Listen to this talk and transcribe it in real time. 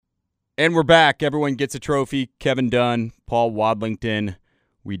And we're back. Everyone gets a trophy. Kevin Dunn, Paul Wadlington.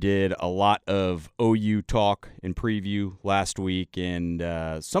 We did a lot of OU talk and preview last week, and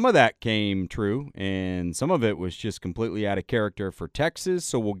some of that came true, and some of it was just completely out of character for Texas,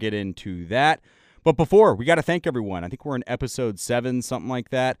 so we'll get into that. But before, we got to thank everyone. I think we're in episode 7, something like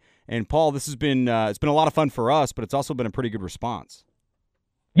that. And, Paul, this has been it's been a lot of fun for us, but it's also been a pretty good response.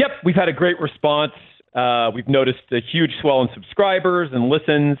 Yep, we've had a great response. We've noticed a huge swell in subscribers and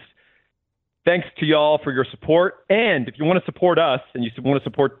listens. Thanks to y'all for your support. And if you want to support us and you want to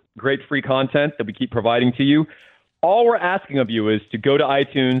support great free content that we keep providing to you, all we're asking of you is to go to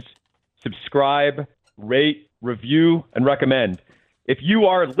iTunes, subscribe, rate, review, and recommend. If you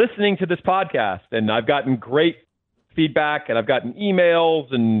are listening to this podcast, and I've gotten great feedback and I've gotten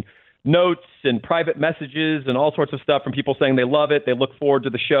emails and notes and private messages and all sorts of stuff from people saying they love it, they look forward to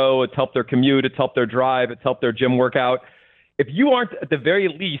the show, it's helped their commute, it's helped their drive, it's helped their gym workout. If you aren't at the very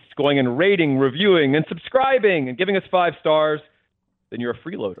least going and rating, reviewing, and subscribing and giving us 5 stars, then you're a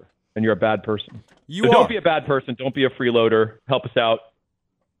freeloader and you're a bad person. Don't be a bad person. Don't be a freeloader. Help us out.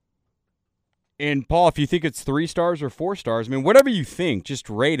 And, Paul, if you think it's 3 stars or 4 stars, I mean, whatever you think, just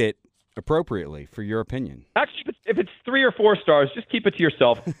rate it appropriately for your opinion. Actually, if it's 3 or 4 stars, just keep it to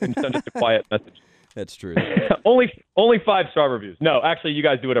yourself and send us a quiet message. That's true. only 5-star reviews. No, actually, you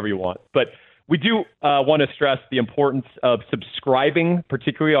guys do whatever you want. But we do want to stress the importance of subscribing,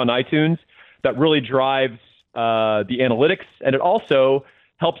 particularly on iTunes. That really drives the analytics, and it also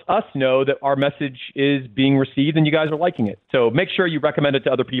helps us know that our message is being received and you guys are liking it. So make sure you recommend it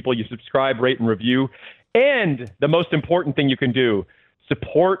to other people. You subscribe, rate, and review. And the most important thing you can do,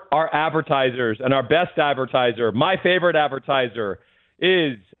 support our advertisers. And our best advertiser, my favorite advertiser,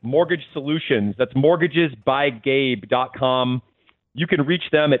 is Mortgage Solutions. That's mortgagesbygabe.com. You can reach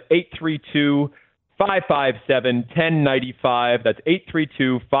them at 832-557-1095. That's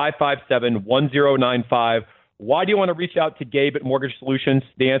 832-557-1095. Why do you want to reach out to Gabe at Mortgage Solutions?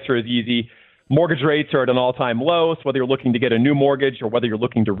 The answer is easy. Mortgage rates are at an all-time low, so whether you're looking to get a new mortgage or whether you're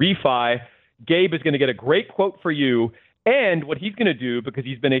looking to refi, Gabe is going to get a great quote for you. And what he's going to do, because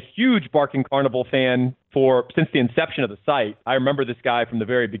he's been a huge Barking Carnival fan since the inception of the site. I remember this guy from the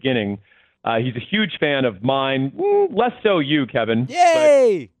very beginning. He's a huge fan of mine. Less so you, Kevin.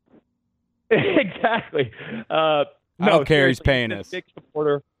 Yay! Exactly. I don't care. He's paying us.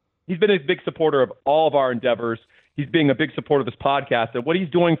 He's been a big supporter of all of our endeavors. He's being a big supporter of this podcast. And what he's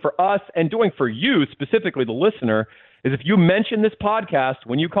doing for us and doing for you, specifically the listener, is if you mention this podcast,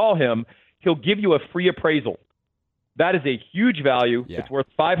 when you call him, he'll give you a free appraisal. That is a huge value. Yeah. It's worth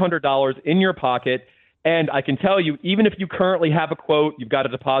 $500 in your pocket. And I can tell you, even if you currently have a quote, you've got a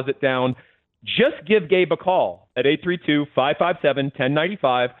deposit down, just give Gabe a call at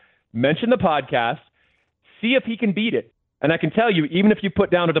 832-557-1095, mention the podcast, see if he can beat it. And I can tell you, even if you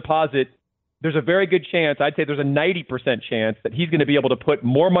put down a deposit, there's a very good chance, I'd say there's a 90% chance that he's going to be able to put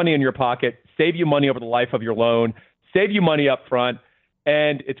more money in your pocket, save you money over the life of your loan, save you money up front,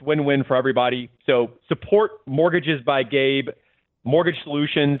 and it's win-win for everybody. So support Mortgages by Gabe, Mortgage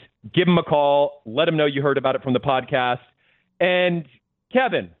Solutions. Give him a call. Let him know you heard about it from the podcast. And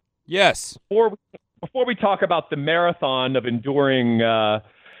Kevin. Yes. Before we talk about the marathon of enduring the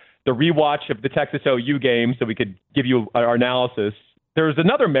rewatch of the Texas OU game so we could give you our analysis, there's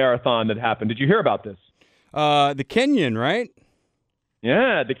another marathon that happened. Did you hear about this? The Kenyon, right?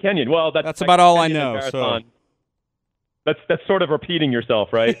 Yeah, the Kenyon. Well, that's about all I know. So. That's sort of repeating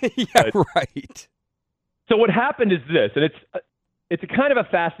yourself, right? Yeah, right. So what happened is this, and it's a kind of a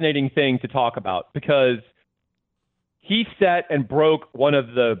fascinating thing to talk about because he set and broke one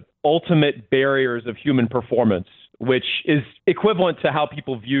of the ultimate barriers of human performance, which is equivalent to how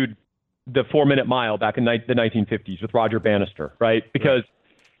people viewed the 4-minute mile back in the 1950s with Roger Bannister, right? Because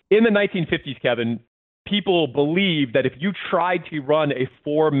in the 1950s, Kevin, people believed that if you tried to run a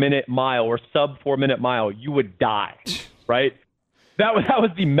 4-minute mile or sub 4-minute mile, you would die, right? That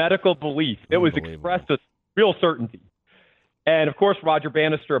was the medical belief. It was expressed with real certainty. And of course, Roger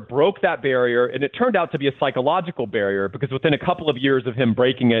Bannister broke that barrier, and it turned out to be a psychological barrier because within a couple of years of him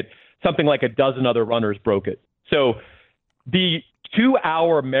breaking it, something like a dozen other runners broke it. So the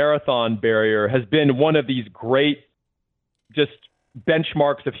 2-hour marathon barrier has been one of these great just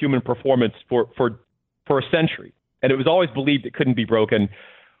benchmarks of human performance for a century. And it was always believed it couldn't be broken.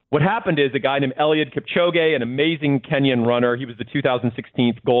 What happened is a guy named Eliud Kipchoge, an amazing Kenyan runner. He was the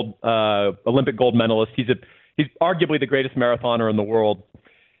 2016 Olympic gold medalist. He's arguably the greatest marathoner in the world.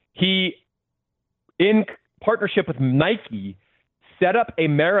 He, in partnership with Nike, set up a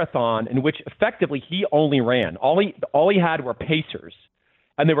marathon in which effectively he only ran. All he had were pacers,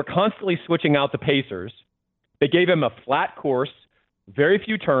 and they were constantly switching out the pacers. They gave him a flat course very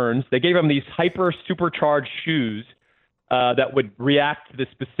few turns. They gave him these hyper supercharged shoes that would react to the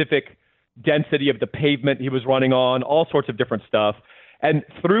specific density of the pavement he was running on, all sorts of different stuff. And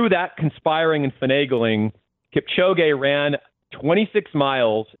through that conspiring and finagling, Kipchoge ran 26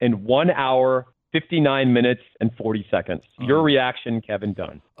 miles in 1 hour, 59 minutes, and 40 seconds. Your reaction, Kevin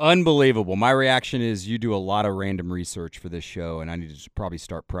Dunn? Unbelievable. My reaction is you do a lot of random research for this show, and I need to probably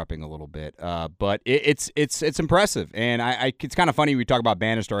start prepping a little bit. But it's impressive, and it's kind of funny we talk about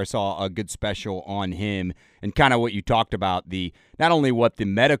Bannister. I saw a good special on him and kind of what you talked about, the not only what the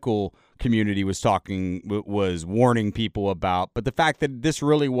medical community was warning people about, but the fact that this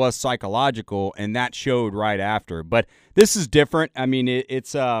really was psychological, and that showed right after. But this is different. I mean,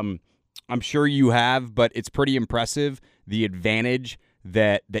 it's I'm sure you have, but it's pretty impressive, the advantage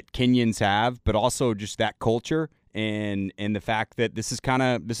that Kenyans have, but also just that culture and the fact that this is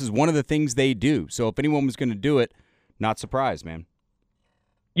one of the things they do. So if anyone was going to do it, not surprised, man.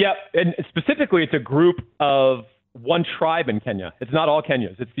 Yeah, and specifically, it's a group of one tribe in Kenya. It's not all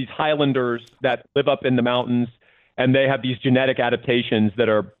Kenyans. It's these Highlanders that live up in the mountains, and they have these genetic adaptations that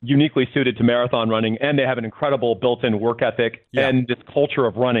are uniquely suited to marathon running, and they have an incredible built-in work ethic and this culture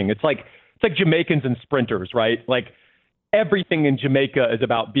of running. It's like Jamaicans and sprinters, right? Like everything in Jamaica is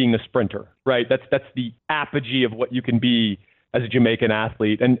about being a sprinter, right? That's the apogee of what you can be as a Jamaican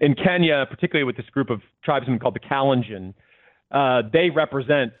athlete. And in Kenya, particularly with this group of tribesmen called the Kalenjin, they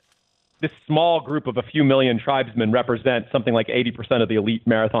represent this small group of a few million tribesmen represent something like 80% of the elite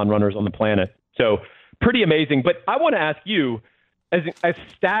marathon runners on the planet. So pretty amazing. But I want to ask you, as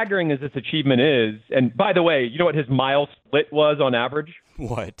staggering as this achievement is, and by the way, you know what his mile split was on average?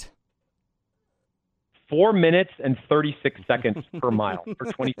 What? 4 minutes and 36 seconds per mile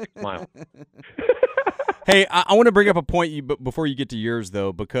for 26 miles. Hey, I want to bring up a point before you get to yours,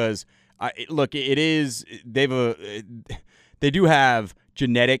 though, because look, they do have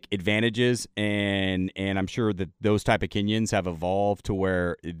genetic advantages, and I'm sure that those type of Kenyans have evolved to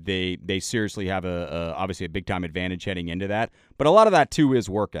where they seriously have obviously a big time advantage heading into that. But a lot of that too is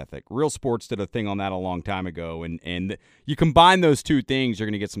work ethic. Real Sports did a thing on that a long time ago, and you combine those two things, you're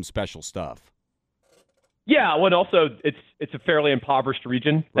going to get some special stuff. Yeah, well, and also it's a fairly impoverished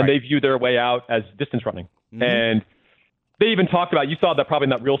region, and they view their way out as distance running. Mm-hmm. And they even talked about, you saw that probably in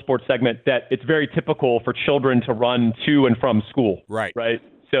that Real Sports segment, that it's very typical for children to run to and from school. Right.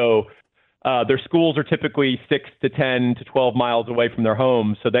 So their schools are typically 6 to 10 to 12 miles away from their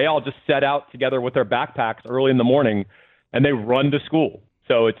homes. So they all just set out together with their backpacks early in the morning, and they run to school.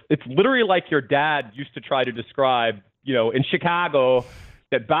 So it's literally like your dad used to try to describe, in Chicago,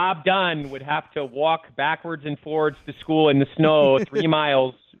 that Bob Dunn would have to walk backwards and forwards to school in the snow 3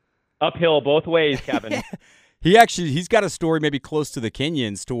 miles uphill both ways, Kevin. He's got a story maybe close to the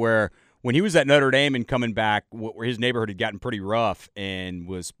Kenyans, to where when he was at Notre Dame and coming back, where his neighborhood had gotten pretty rough and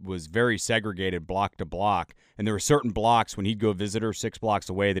was very segregated block to block, and there were certain blocks when he'd go visit her 6 blocks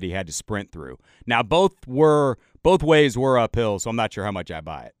away that he had to sprint through. Now both ways were uphill, so I'm not sure how much I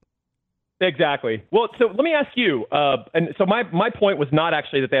buy it. Exactly. Well, so let me ask you, and so my point was not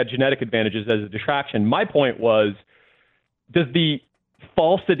actually that they had genetic advantages as a detraction. My point was, does the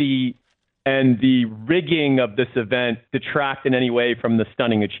falsity and the rigging of this event detract in any way from the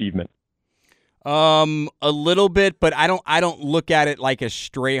stunning achievement? A little bit, but I don't look at it like a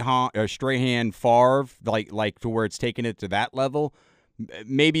Strahan Favre, like to where it's taken it to that level.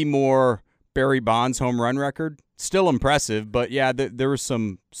 Maybe more Barry Bonds home run record. Still impressive, but yeah, there was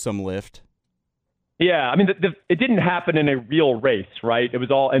some lift. Yeah, I mean, it didn't happen in a real race, right? It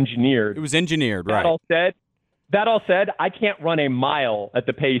was all engineered. It was engineered, right? That all said, I can't run a mile at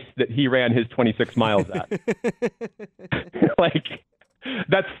the pace that he ran his 26 miles at.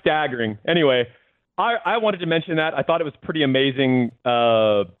 That's staggering. Anyway, I wanted to mention that. I thought it was pretty amazing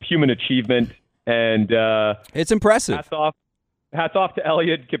human achievement, and it's impressive. Hats off to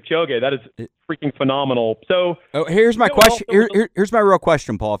Eliud Kipchoge. That is freaking phenomenal. So, here's my question. Here's my real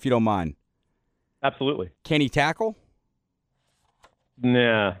question, Paul, if you don't mind. Absolutely. Can he tackle?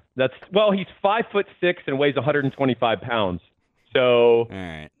 Nah, he's 5'6" and weighs 125 pounds. So, all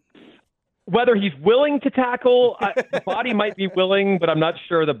right. Whether he's willing to tackle, the body might be willing, but I'm not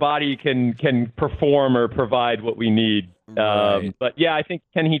sure the body can perform or provide what we need. Right. But yeah, I think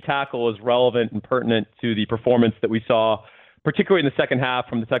can he tackle is relevant and pertinent to the performance that we saw, particularly in the second half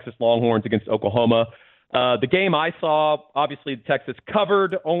from the Texas Longhorns against Oklahoma. The game I saw, obviously Texas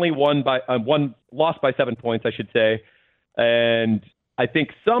covered, only lost by 7 points, I should say. And I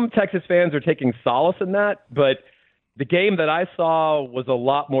think some Texas fans are taking solace in that, but the game that I saw was a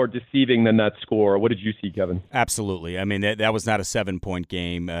lot more deceiving than that score. What did you see, Kevin? Absolutely. I mean, that was not a 7-point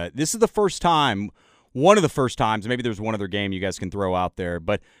game. This is the first time one of the first times, maybe there's one other game you guys can throw out there,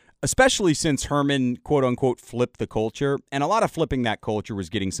 but especially since Herman, quote unquote, flipped the culture, and a lot of flipping that culture was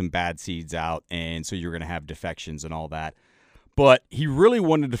getting some bad seeds out, and so you're going to have defections and all that. But he really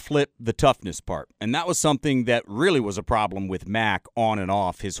wanted to flip the toughness part, and that was something that really was a problem with Mac on and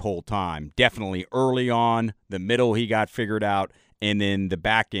off his whole time. Definitely early on, the middle he got figured out, and then the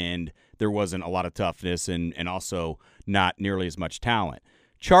back end, there wasn't a lot of toughness and also not nearly as much talent.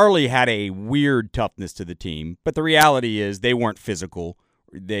 Charlie had a weird toughness to the team, but the reality is they weren't physical.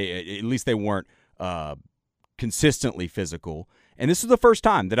 At least they weren't consistently physical. And this is the first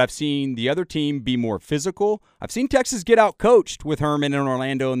time that I've seen the other team be more physical. I've seen Texas get out-coached with Herman and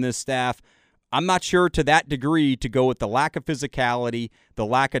Orlando and this staff. I'm not sure to that degree to go with the lack of physicality, the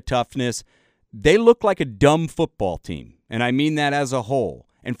lack of toughness. They look like a dumb football team, and I mean that as a whole.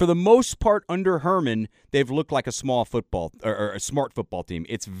 And for the most part, under Herman, they've looked like a small football or a smart football team.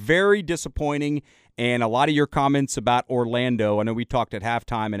 It's very disappointing, and a lot of your comments about Orlando, I know we talked at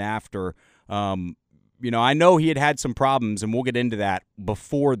halftime and after. I know he had some problems, and we'll get into that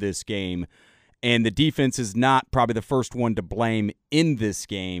before this game. And the defense is not probably the first one to blame in this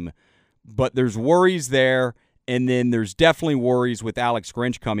game, but there's worries there. And then there's definitely worries with Alex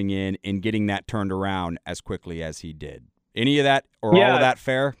Grinch coming in and getting that turned around as quickly as he did. Any of that or all of that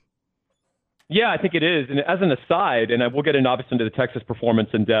fair? Yeah, I think it is. And as an aside, and we'll get obviously into the Texas performance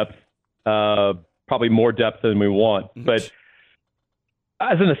in depth, probably more depth than we want. But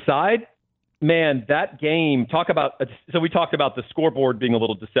as an aside, man, that game, so we talked about the scoreboard being a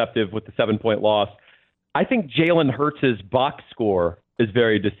little deceptive with the 7-point loss. I think Jalen Hurts' box score is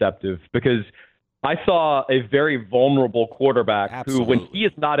very deceptive because I saw a very vulnerable quarterback who, when he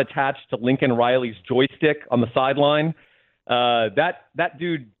is not attached to Lincoln Riley's joystick on the sideline, that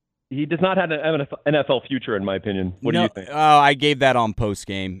dude, he does not have an NFL future, in my opinion. What do you think? I gave that on post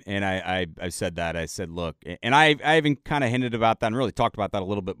game, and I said that. I said, look, and I even kind of hinted about that and really talked about that a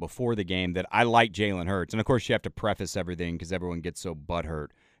little bit before the game, that I like Jalen Hurts. And of course, you have to preface everything because everyone gets so butthurt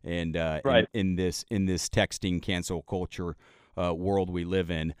and in this texting cancel culture world we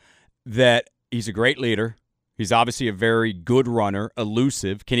live in, that he's a great leader. He's obviously a very good runner,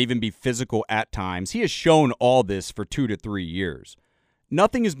 elusive, can even be physical at times. He has shown all this for 2 to 3 years.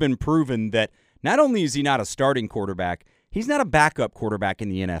 Nothing has been proven that not only is he not a starting quarterback, he's not a backup quarterback in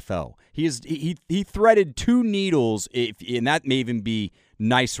the NFL. He threaded 2 needles, and that may even be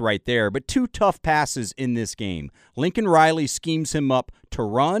nice right there, but 2 tough passes in this game. Lincoln Riley schemes him up to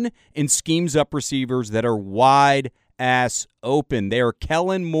run and schemes up receivers that are wide ass open. They are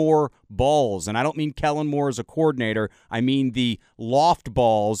Kellen Moore balls, and I don't mean Kellen Moore as a coordinator. I mean the loft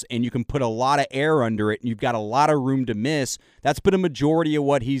balls, and you can put a lot of air under it, and you've got a lot of room to miss. That's been a majority of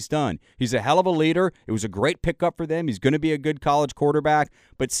what he's done. He's a hell of a leader. It was a great pickup for them. He's going to be a good college quarterback,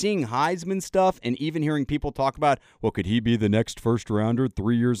 but seeing Heisman stuff and even hearing people talk about, well, could he be the next first-rounder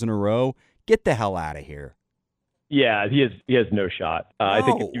 3 years in a row? Get the hell out of here. Yeah, he has no shot. No. I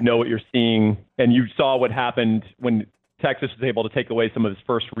think if you know what you're seeing, and you saw what happened when Texas was able to take away some of his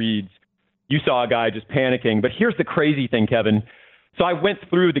first reads, you saw a guy just panicking. But here's the crazy thing, Kevin. So I went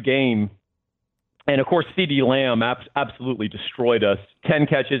through the game, and of course, CeeDee Lamb absolutely destroyed us. 10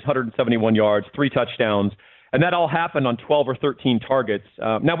 catches, 171 yards, 3 touchdowns, and that all happened on 12 or 13 targets.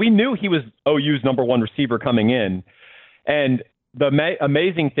 Now, we knew he was OU's number 1 receiver coming in, and the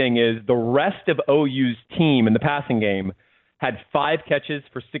amazing thing is the rest of OU's team in the passing game had 5 catches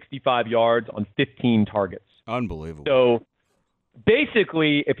for 65 yards on 15 targets. Unbelievable. So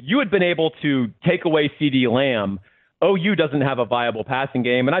basically, if you had been able to take away CeeDee Lamb, OU doesn't have a viable passing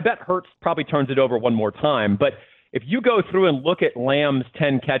game. And I bet Hurts probably turns it over one more time. But if you go through and look at Lamb's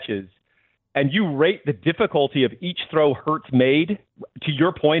 10 catches and you rate the difficulty of each throw Hurts made, to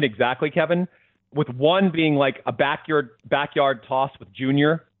your point exactly, Kevin, with 1 being like a backyard toss with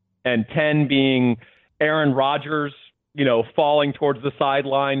Junior, and 10 being Aaron Rodgers, falling towards the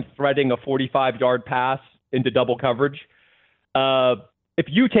sideline, threading a 45-yard pass into double coverage. If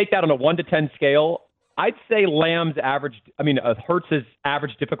you take that on a 1 to 10 scale, I'd say Hurts'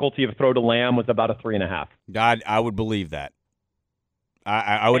 average difficulty of throw to Lamb was about a 3.5. God, I would believe that.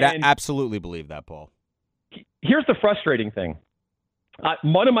 I would absolutely believe that, Paul. Here's the frustrating thing.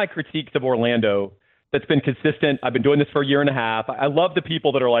 One of my critiques of Orlando that's been consistent, I've been doing this for a year and a half. I love the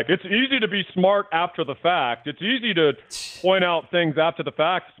people that are like, it's easy to be smart after the fact. It's easy to point out things after the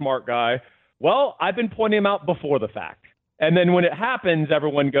fact, smart guy. Well, I've been pointing them out before the fact. And then when it happens,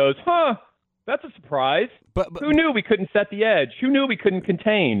 everyone goes, that's a surprise. But who knew we couldn't set the edge? Who knew we couldn't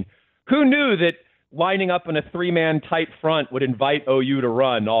contain? Who knew that lining up in a 3-man tight front would invite OU to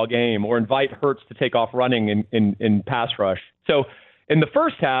run all game or invite Hurts to take off running in pass rush? So In the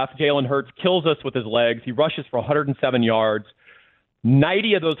first half, Jalen Hurts kills us with his legs. He rushes for 107 yards.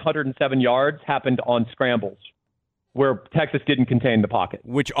 90 of those 107 yards happened on scrambles where Texas didn't contain the pocket.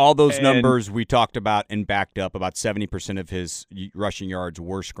 Which all those numbers we talked about and backed up, about 70% of his rushing yards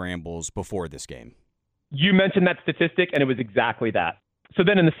were scrambles before this game. You mentioned that statistic, and it was exactly that. So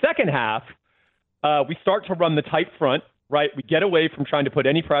then in the second half, we start to run the tight front, right? We get away from trying to put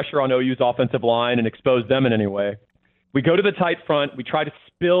any pressure on OU's offensive line and expose them in any way. We go to the tight front. We try to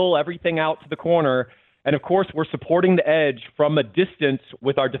spill everything out to the corner. And, of course, we're supporting the edge from a distance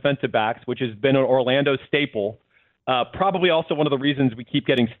with our defensive backs, which has been an Orlando staple. Probably also one of the reasons we keep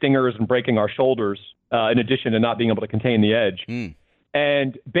getting stingers and breaking our shoulders, in addition to not being able to contain the edge.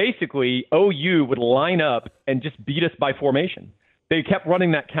 And basically, OU would line up and just beat us by formation. They kept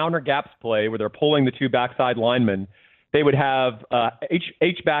running that counter gaps play where they're pulling the two backside linemen. They would have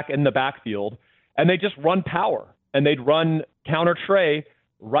H-back in the backfield, and they just run power. And they'd run counter tray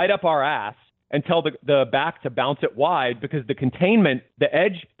right up our ass and tell the back to bounce it wide because the containment, the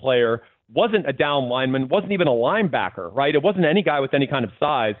edge player, wasn't a down lineman, wasn't even a linebacker, right? It wasn't any guy with any kind of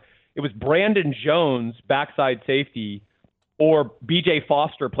size. It was Brandon Jones, backside safety, or B.J.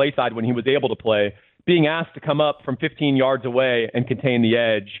 Foster, play side when he was able to play, being asked to come up from 15 yards away and contain the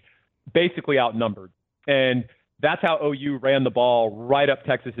edge, basically outnumbered. And that's how OU ran the ball right up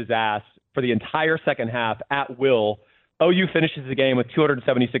Texas's ass for the entire second half at will. OU finishes the game with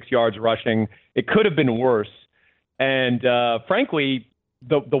 276 yards rushing. It could have been worse. And frankly,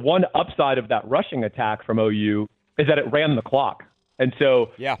 the one upside of that rushing attack from OU is that it ran the clock. And so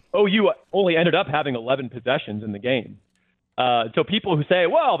OU only ended up having 11 possessions in the game. So people who say,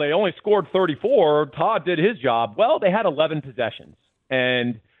 well, they only scored 34, Todd did his job. Well, they had 11 possessions.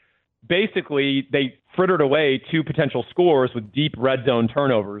 And basically, they frittered away two potential scores with deep red zone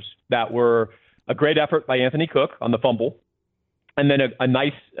turnovers that were a great effort by Anthony Cook on the fumble, and then a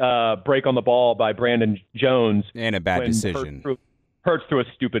nice break on the ball by Brandon Jones. And a bad decision. Hurts threw a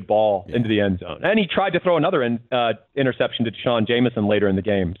stupid ball into the end zone. And he tried to throw another interception to Deshaun Jameson later in the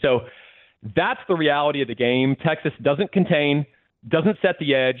game. So that's the reality of the game. Texas doesn't contain, doesn't set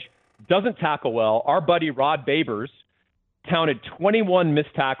the edge, doesn't tackle well. Our buddy Rod Babers counted 21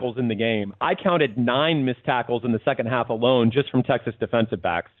 missed tackles in the game. I counted 9 missed tackles in the second half alone just from Texas defensive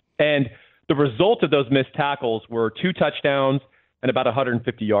backs. And the result of those missed tackles were 2 touchdowns and about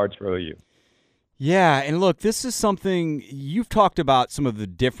 150 yards for OU. Yeah, and look, this is something you've talked about, some of the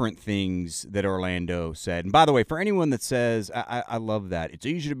different things that Orlando said. And by the way, for anyone that says, I love that, it's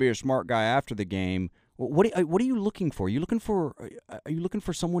easy to be a smart guy after the game. What are you looking for? Are you looking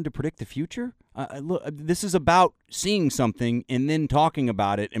for someone to predict the future? Look, this is about seeing something and then talking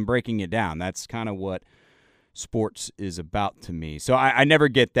about it and breaking it down. That's kind of what sports is about to me. So I never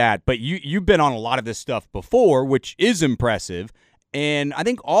get that. But you've been on a lot of this stuff before, which is impressive. And I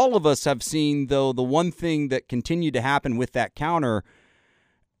think all of us have seen, though, the one thing that continued to happen with that counter,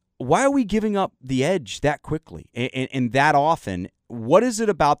 why are we giving up the edge that quickly and that often? What is it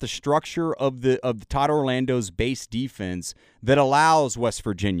about the structure of Todd Orlando's base defense that allows West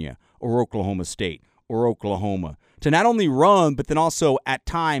Virginia or Oklahoma State or Oklahoma to not only run, but then also at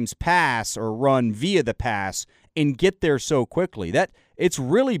times pass or run via the pass and get there so quickly? That it's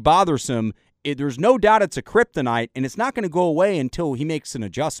really bothersome. There's no doubt it's a kryptonite, and it's not going to go away until he makes an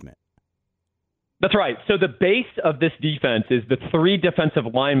adjustment. That's right. So the base of this defense is the 3 defensive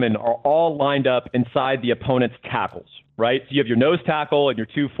linemen are all lined up inside the opponent's tackles, right? So you have your nose tackle and your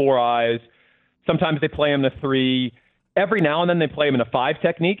 2 4 eyes. Sometimes they play them in a 3. Every now and then they play them in a 5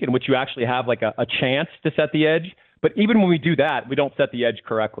 technique in which you actually have like a chance to set the edge. But even when we do that, we don't set the edge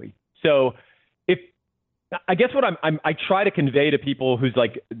correctly. So I guess what I try to convey to people who's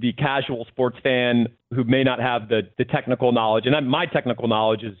like the casual sports fan who may not have the technical knowledge, and my technical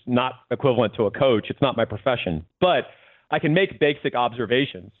knowledge is not equivalent to a coach. It's not my profession, but I can make basic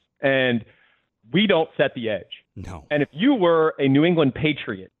observations, and we don't set the edge. No. And if you were a New England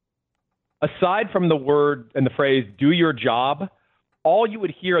Patriot, aside from the word and the phrase, do your job, all you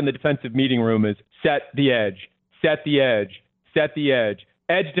would hear in the defensive meeting room is set the edge, set the edge, set the edge.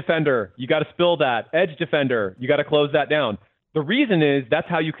 Edge defender, you got to spill that. Edge defender, you got to close that down. The reason is that's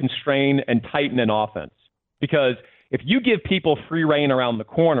how you constrain and tighten an offense. Because if you give people free reign around the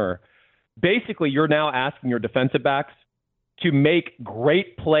corner, basically you're now asking your defensive backs to make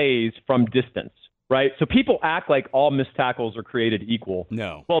great plays from distance, right? So people act like all missed tackles are created equal.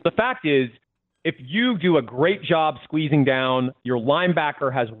 No. Well, the fact is, if you do a great job squeezing down, your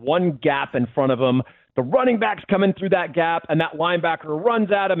linebacker has one gap in front of him, the running back's coming through that gap, and that linebacker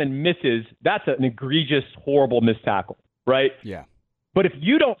runs at him and misses. That's an egregious, horrible missed tackle, right? Yeah. But if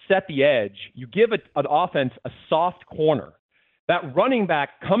you don't set the edge, you give an offense a soft corner That running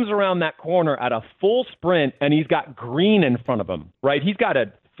back comes around that corner at a full sprint, and he's got Green in front of him, right? He's got a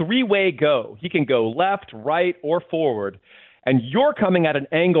three-way go. He can go left, right, or forward. And you're coming at an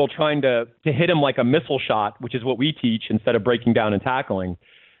angle trying to hit him like a missile shot, which is what we teach instead of breaking down and tackling.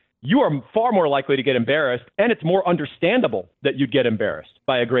 You are far more likely to get embarrassed, and it's more understandable that you'd get embarrassed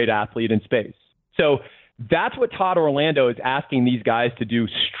by a great athlete in space. So that's what Todd Orlando is asking these guys to do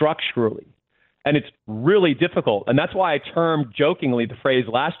structurally. And it's really difficult. And that's why I termed jokingly the phrase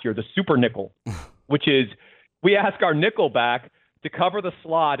last year, the super nickel, which is we ask our nickel back to cover the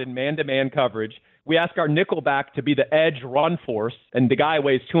slot in man-to-man coverage. We ask our nickel back to be the edge run force, and the guy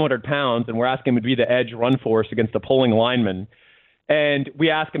weighs 200 pounds, and we're asking him to be the edge run force against a pulling lineman. And we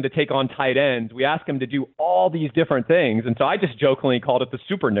ask him to take on tight ends. We ask him to do all these different things. And so I just jokingly called it the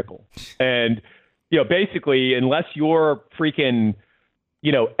super nickel. And, basically, unless you're freaking,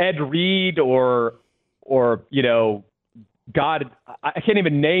 Ed Reed or God, I can't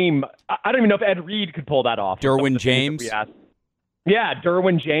even name. I don't even know if Ed Reed could pull that off. Derwin James. Yeah,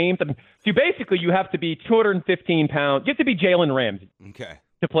 Derwin James. So basically, you have to be 215 pounds. You have to be Jalen Ramsey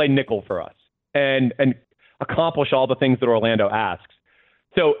to play nickel for us and accomplish all the things that Orlando asks.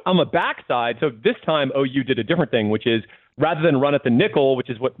 So on the backside, so this time OU did a different thing, which is rather than run at the nickel,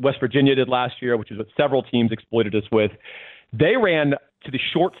 which is what West Virginia did last year, which is what several teams exploited us with, they ran to the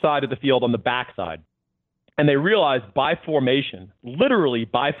short side of the field on the backside. And they realized by formation, literally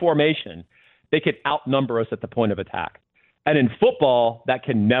by formation, they could outnumber us at the point of attack. And in football, that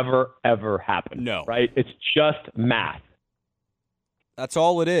can never, ever happen. No. Right? It's just math. That's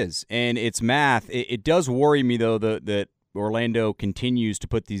all it is. And it's math. It does worry me, though, that Orlando continues to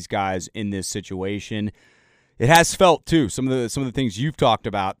put these guys in this situation. It has felt, too, some of the things you've talked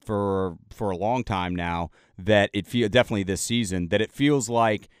about for a long time now, that definitely this season, that it feels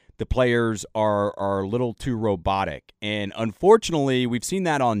like the players are a little too robotic. And unfortunately, we've seen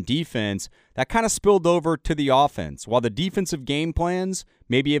that on defense. That kind of spilled over to the offense. While the defensive game plans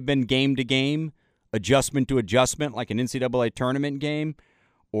maybe have been game to game, adjustment to adjustment, like an NCAA tournament game,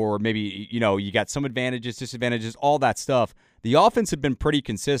 or maybe, you got some advantages, disadvantages, all that stuff. The offense had been pretty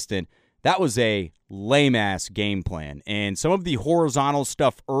consistent. That was a lame-ass game plan. And some of the horizontal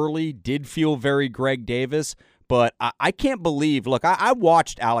stuff early did feel very Greg Davis, but I can't believe, look, I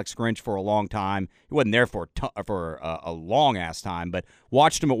watched Alex Grinch for a long time. He wasn't there for a long-ass time, but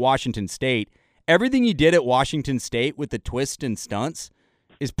watched him at Washington State. Everything he did at Washington State with the twists and stunts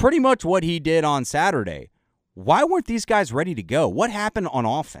is pretty much what he did on Saturday. Why weren't these guys ready to go? What happened on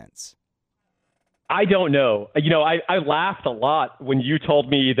offense? I don't know. I laughed a lot when you told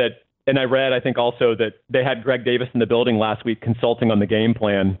me that, and I read, I think also that they had Greg Davis in the building last week consulting on the game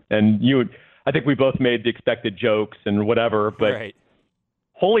plan. And I think we both made the expected jokes and whatever, but right.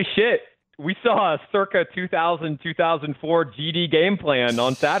 Holy shit. We saw a circa 2000, 2004 GD game plan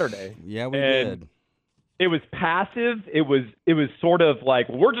on Saturday. Yeah, we did. It was passive. It was sort of like,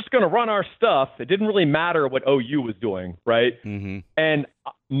 we're just going to run our stuff. It didn't really matter what OU was doing, right? Mm-hmm. And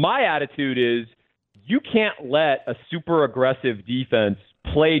my attitude is you can't let a super aggressive defense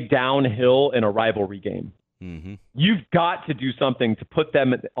play downhill in a rivalry game. Mm-hmm. You've got to do something to put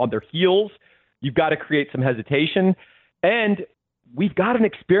them on their heels. You've got to create some hesitation. And we've got an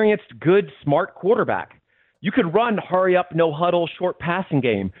experienced, good, smart quarterback. You could run hurry up, no huddle, short passing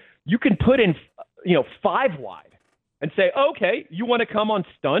game. You can put in 5 wide and say, okay, you want to come on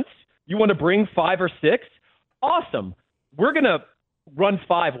stunts? You want to bring 5 or 6? Awesome. We're going to run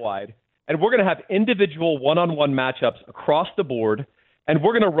 5 wide, and we're going to have individual one-on-one matchups across the board, and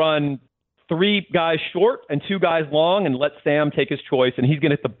we're going to run 3 guys short and 2 guys long and let Sam take his choice, and he's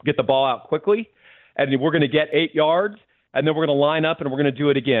going to get the ball out quickly, and we're going to get 8 yards, and then we're going to line up, and we're going to do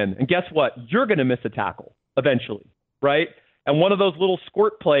it again. And guess what? You're going to miss a tackle eventually, right? And one of those little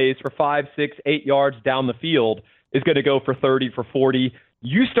squirt plays for 5, 6, 8 yards down the field is going to go for 30, for 40.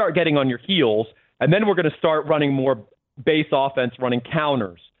 You start getting on your heels, and then we're going to start running more base offense, running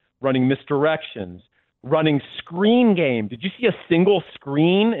counters, running misdirections, running screen game. Did you see a single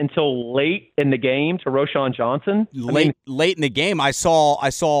screen until late in the game to Roschon Johnson? Late in the game, I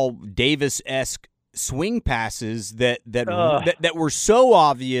saw Davis-esque swing passes that were so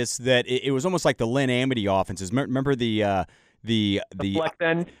obvious that it was almost like the Lynn Amity offenses. Remember the flex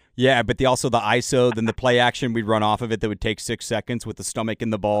end? Yeah, but also the ISO, then the play action, we'd run off of it that would take 6 seconds with the stomach in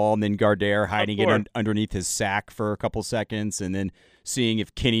the ball, and then Gardere hiding it underneath his sack for a couple seconds, and then seeing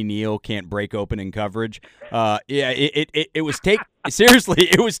if Kenny Neal can't break open in coverage. It was seriously,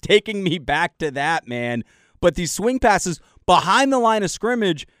 it was taking me back to that, man. But these swing passes behind the line of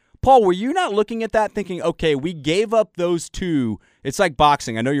scrimmage, Paul, were you not looking at that thinking, okay, we gave up those 2. It's like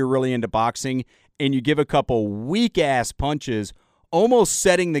boxing. I know you're really into boxing. and you give a couple weak-ass punches, almost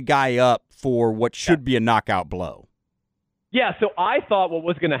setting the guy up for what should be a knockout blow. Yeah, so I thought what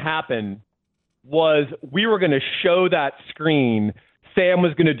was going to happen was we were going to show that screen. Sam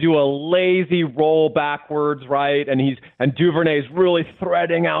was going to do a lazy roll backwards, right? And Duvernay's really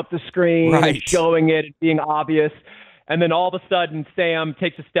threading out the screen right. and showing it and being obvious. And then all of a sudden, Sam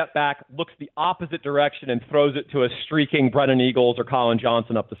takes a step back, looks the opposite direction, and throws it to a streaking Brennan Eagles or Colin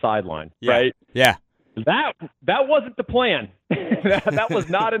Johnson up the sideline, right? Yeah. That wasn't the plan. that was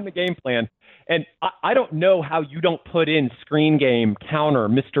not in the game plan. And I don't know how you don't put in screen game, counter,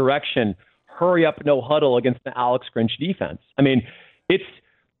 misdirection, hurry up, no huddle against the Alex Grinch defense. I mean,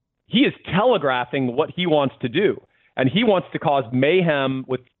 he is telegraphing what he wants to do. And he wants to cause mayhem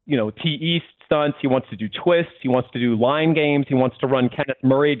with, T-East stunts. He wants to do twists. He wants to do line games. He wants to run Kenneth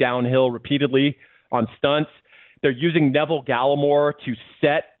Murray downhill repeatedly on stunts. They're using Neville Gallimore to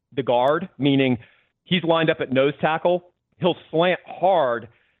set the guard, meaning he's lined up at nose tackle. He'll slant hard,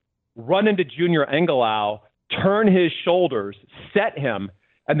 run into Junior Engelau, turn his shoulders, set him,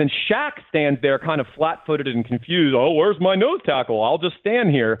 and then Shaq stands there kind of flat-footed and confused. Oh, where's my nose tackle? I'll just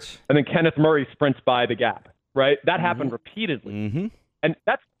stand here. And then Kenneth Murray sprints by the gap, right? That happened repeatedly. Mm-hmm. And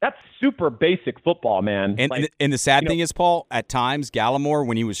that's super basic football, man. And the sad thing is, Paul, at times Gallimore,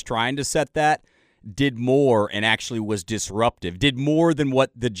 when he was trying to set that, did more and actually was disruptive, did more than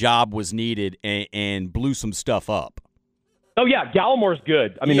what the job was needed and blew some stuff up. Oh, yeah, Gallimore's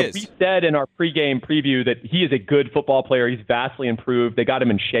good. I mean, we said in our pregame preview that he is a good football player. He's vastly improved. They got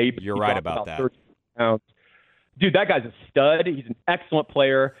him in shape. You're right about that. 30 pounds. Dude, that guy's a stud. He's an excellent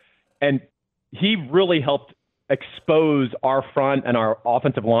player, and he really helped expose our front and our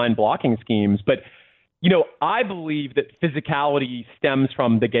offensive line blocking schemes. But, I believe that physicality stems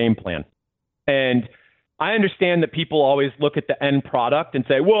from the game plan. And I understand that people always look at the end product and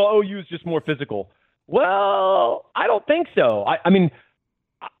say, well, OU is just more physical. Well, I don't think so. I mean,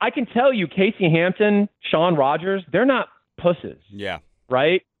 I can tell you Casey Hampton, Sean Rogers, they're not pusses. Yeah.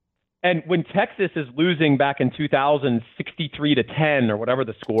 Right? And when Texas is losing back in 2063-10 or whatever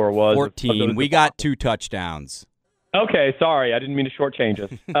the score was. 14. We got 2 touchdowns. Okay, sorry. I didn't mean to shortchange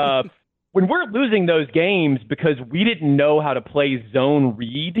us. When we're losing those games because we didn't know how to play zone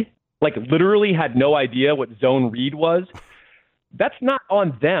read, like literally had no idea what zone read was, that's not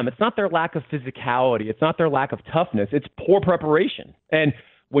on them. It's not their lack of physicality. It's not their lack of toughness. It's poor preparation. And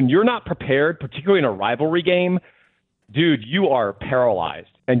when you're not prepared, particularly in a rivalry game, dude, you are paralyzed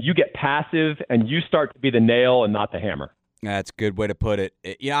and you get passive and you start to be the nail and not the hammer. That's a good way to put it.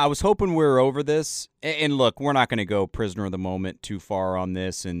 I was hoping we were over this. And look, we're not going to go prisoner of the moment too far on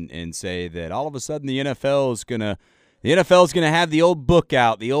this and say that all of a sudden the NFL is going to have the old book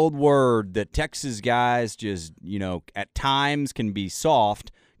out, the old word that Texas guys just, at times can be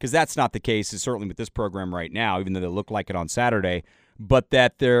soft, because that's not the case, certainly with this program right now, even though they look like it on Saturday, but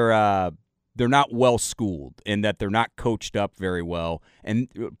that they're not well schooled and that they're not coached up very well. And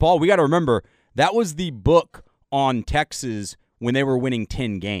Paul, we got to remember that was the book on Texas when they were winning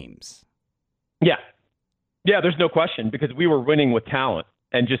 10 games. Yeah. Yeah, there's no question, because we were winning with talent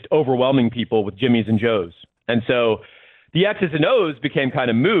and just overwhelming people with Jimmys and Joes. And so the X's and O's became kind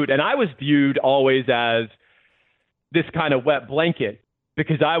of moot. And I was viewed always as this kind of wet blanket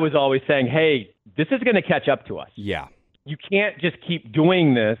because I was always saying, hey, this is going to catch up to us. Yeah. You can't just keep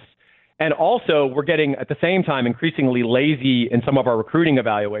doing this. And also, we're getting, at the same time, increasingly lazy in some of our recruiting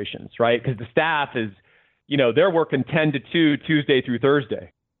evaluations, right? Because the staff is, they're working 10 to 2 Tuesday through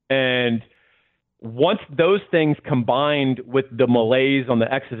Thursday. And once those things combined with the malaise on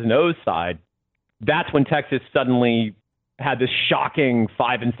the X's and O's side, that's when Texas suddenly had this shocking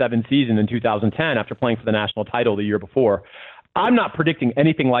 5-7 season in 2010 after playing for the national title the year before. I'm not predicting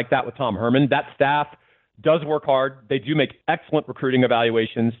anything like that with Tom Herman. That staff does work hard. They do make excellent recruiting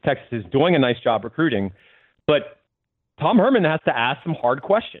evaluations. Texas is doing a nice job recruiting, but Tom Herman has to ask some hard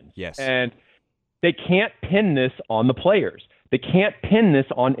questions. Yes. And they can't pin this on the players. They can't pin this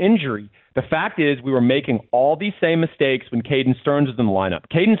on injury. The fact is we were making all these same mistakes when Caden Stearns was in the lineup.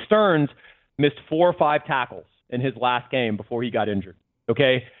 Caden Stearns missed 4 or 5 tackles in his last game before he got injured.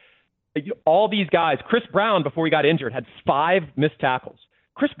 Okay? All these guys, Chris Brown, before he got injured, had 5 missed tackles.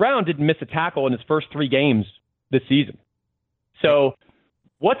 Chris Brown didn't miss a tackle in his first 3 games this season. So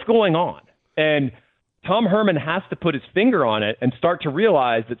what's going on? And Tom Herman has to put his finger on it and start to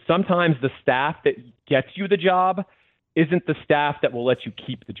realize that sometimes the staff that gets you the job isn't the staff that will let you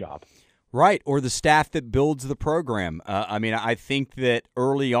keep the job. Right, or the staff that builds the program. I mean, I think that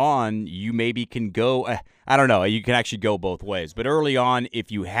early on you maybe can go I don't know, you can actually go both ways. But early on, if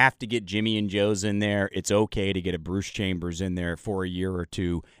you have to get Jimmy and Joe's in there, it's okay to get a Bruce Chambers in there for a year or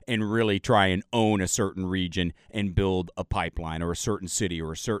two and really try and own a certain region and build a pipeline or a certain city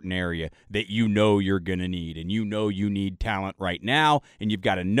or a certain area that you know you're going to need. And you know you need talent right now, and you've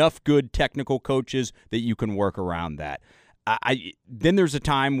got enough good technical coaches that you can work around that. Then there's a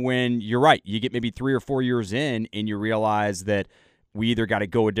time when you're right. You get maybe 3 or 4 years in and you realize that we either got to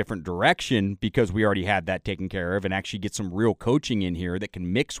go a different direction because we already had that taken care of and actually get some real coaching in here that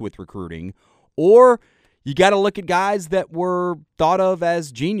can mix with recruiting, or you got to look at guys that were thought of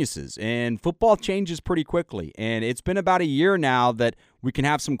as geniuses. And football changes pretty quickly. And it's been about a year now that we can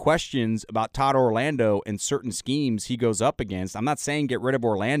have some questions about Todd Orlando and certain schemes he goes up against. I'm not saying get rid of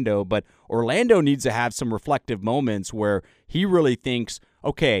Orlando, but Orlando needs to have some reflective moments where he really thinks,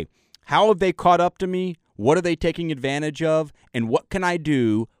 okay, how have they caught up to me? What are they taking advantage of? And what can I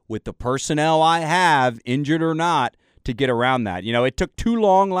do with the personnel I have, injured or not, to get around that? You know, it took too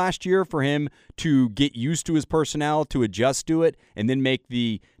long last year for him to get used to his personnel, to adjust to it, and then make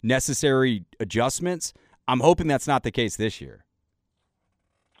the necessary adjustments. I'm hoping that's not the case this year.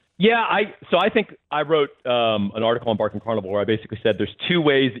 Yeah, I think I wrote an article on Barking Carnival where I basically said there's 2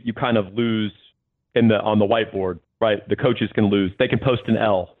 ways that you kind of lose on the whiteboard, right? The coaches can lose. They can post an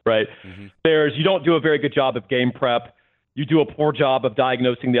L, right? Mm-hmm. There's you don't do a very good job of game prep. You do a poor job of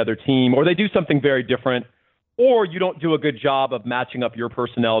diagnosing the other team, or they do something very different, or you don't do a good job of matching up your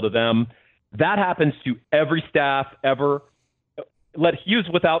personnel to them. That happens to every staff ever. Let Hughes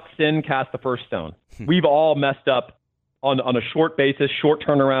without sin cast the first stone. We've all messed up on a short basis, short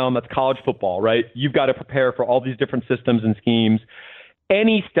turnaround. That's college football, right? You've got to prepare for all these different systems and schemes.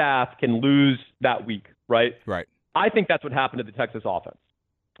 Any staff can lose that week, right? Right. I think that's what happened to the Texas offense,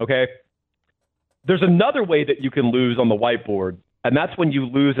 okay? There's another way that you can lose on the whiteboard, and that's when you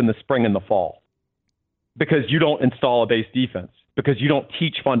lose in the spring and the fall because you don't install a base defense, because you don't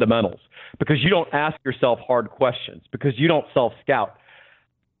teach fundamentals, because you don't ask yourself hard questions, because you don't self-scout.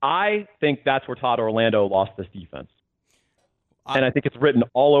 I think that's where Todd Orlando lost this defense. And I think it's written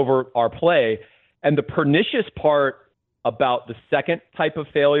all over our play. And the pernicious part about the second type of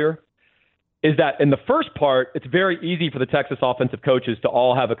failure is that in the first part, it's very easy for the Texas offensive coaches to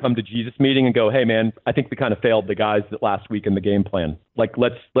all have a come to Jesus meeting and go, hey, man, I think we kind of failed the guys that last week in the game plan. Like,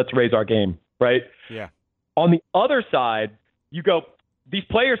 let's raise our game, right? Yeah. On the other side, you go, these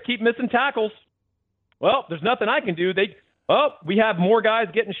players keep missing tackles. Well, there's nothing I can do. We have more guys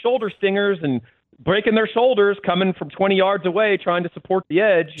getting shoulder stingers and breaking their shoulders coming from 20 yards away trying to support the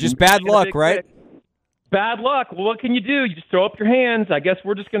edge. Just bad luck, right? Bad luck. Well, what can you do? You just throw up your hands. I guess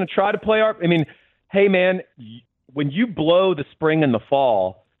we're just going to try to play I mean, hey, man, when you blow the spring and the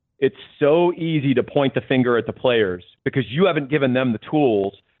fall, it's so easy to point the finger at the players because you haven't given them the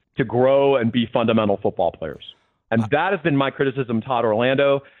tools to grow and be fundamental football players. And that has been my criticism of Todd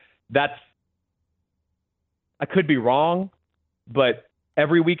Orlando. I could be wrong, but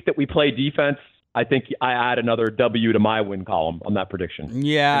every week that we play defense, I think I add another W to my win column on that prediction.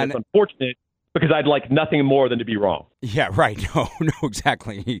 Yeah. And it's unfortunate because I'd like nothing more than to be wrong. Yeah, right. No,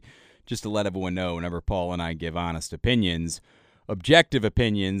 exactly. Just to let everyone know, whenever Paul and I give honest opinions, objective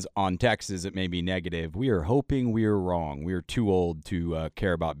opinions on Texas that may be negative, we are hoping we are wrong. We are too old to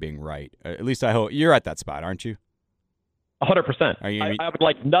care about being right. At least I hope. You're at that spot, aren't you? 100%. I would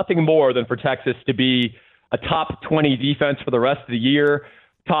like nothing more than for Texas to be a top 20 defense for the rest of the year.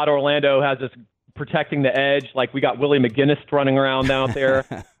 Todd Orlando has us protecting the edge. Like we got Willie McGinnis running around out there.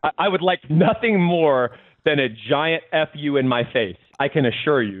 I would like nothing more than a giant FU in my face. I can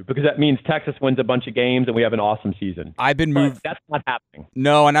assure you, because that means Texas wins a bunch of games and we have an awesome season. That's not happening.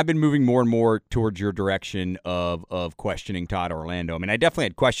 No, and I've been moving more and more towards your direction of questioning Todd Orlando. I mean, I definitely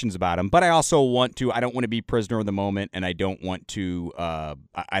had questions about him, but I also I don't want to be prisoner of the moment, and I don't want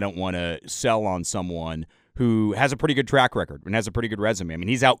to sell on someone who has a pretty good track record and has a pretty good resume. I mean,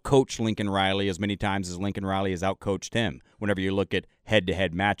 he's outcoached Lincoln Riley as many times as Lincoln Riley has outcoached him whenever you look at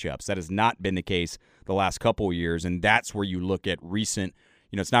head-to-head matchups. That has not been the case the last couple of years, and that's where you look at recent,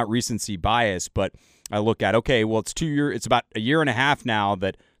 it's not recency bias, but I look at, okay, well, it's about a year and a half now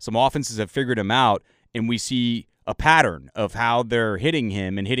that some offenses have figured him out, and we see a pattern of how they're hitting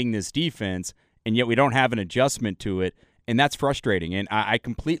him and hitting this defense, and yet we don't have an adjustment to it. And that's frustrating, and I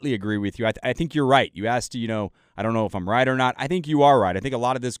completely agree with you. I think you're right. You asked, I don't know if I'm right or not. I think you are right. I think a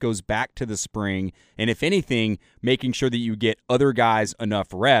lot of this goes back to the spring, and if anything, making sure that you get other guys enough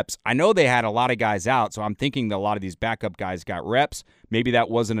reps. I know they had a lot of guys out, so I'm thinking that a lot of these backup guys got reps. Maybe that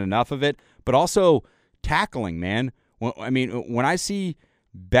wasn't enough of it, but also tackling, man. When I see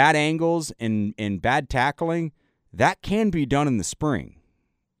bad angles and bad tackling, that can be done in the spring.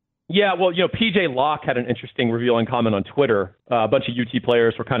 Yeah, well, PJ Locke had an interesting revealing comment on Twitter. A bunch of UT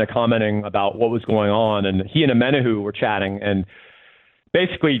players were kind of commenting about what was going on, and he and Amenahu were chatting, and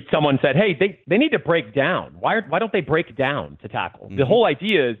basically someone said, hey, they need to break down. Why don't they break down to tackle? Mm-hmm. The whole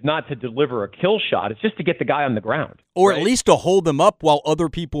idea is not to deliver a kill shot. It's just to get the guy on the ground. Or at least to hold them up while other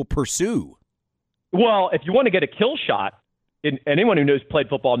people pursue. Well, if you want to get a kill shot, and anyone who played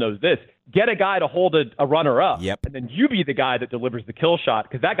football knows this, get a guy to hold a runner up, yep, and then you be the guy that delivers the kill shot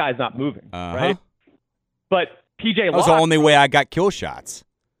because that guy's not moving, right? But PJ Locke... That was the only way I got kill shots.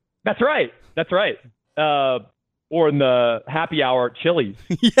 That's right. Or in the happy hour at Chili's,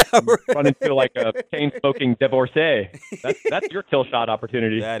 run into like a chain-smoking divorcee. That's your kill shot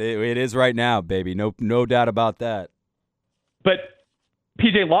opportunity. It is right now, baby. No doubt about that. But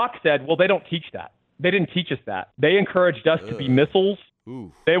PJ Locke said, well, they don't teach that. They didn't teach us that. They encouraged us to be missiles.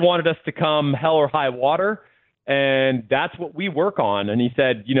 Ooh. They wanted us to come hell or high water, and that's what we work on. And he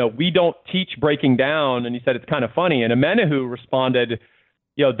said, we don't teach breaking down. And he said, it's kind of funny. And Amenahu responded,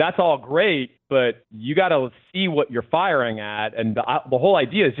 that's all great, but you got to see what you're firing at. And the whole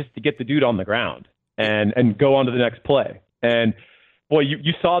idea is just to get the dude on the ground and go on to the next play. And, boy,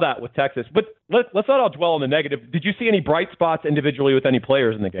 you saw that with Texas. But let's not all dwell on the negative. Did you see any bright spots individually with any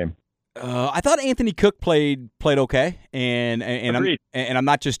players in the game? I thought Anthony Cook played okay, and I'm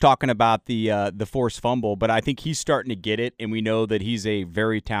not just talking about the forced fumble, but I think he's starting to get it, and we know that he's a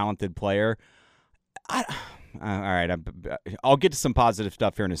very talented player. All right, I'll get to some positive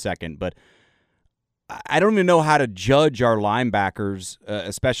stuff here in a second, but I don't even know how to judge our linebackers,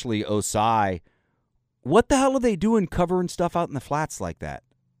 especially Osai. What the hell are they doing covering stuff out in the flats like that?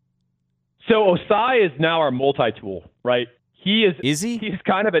 So Osai is now our multi-tool, right? Is he? He's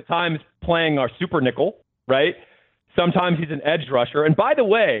kind of at times playing our super nickel, right? Sometimes he's an edge rusher. And by the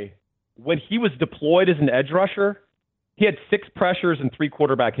way, when he was deployed as an edge rusher, he had 6 pressures and 3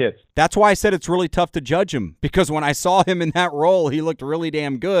 quarterback hits. That's why I said it's really tough to judge him, because when I saw him in that role, he looked really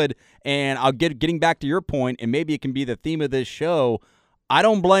damn good. And getting back to your point, and maybe it can be the theme of this show, I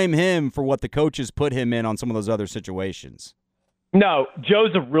don't blame him for what the coaches put him in on some of those other situations. No,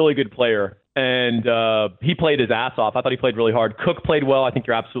 Joe's a really good player. And he played his ass off. I thought he played really hard. Cook played well. I think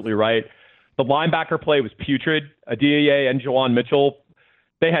you're absolutely right. The linebacker play was putrid. Adeoye and Jawan Mitchell,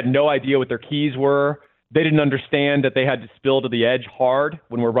 they had no idea what their keys were. They didn't understand that they had to spill to the edge hard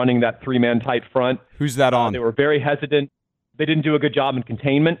when we're running that 3-man tight front. Who's that on? They were very hesitant. They didn't do a good job in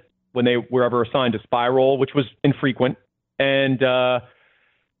containment when they were ever assigned to spiral, which was infrequent. And on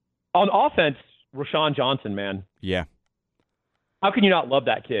offense, Rashawn Johnson, man. Yeah. How can you not love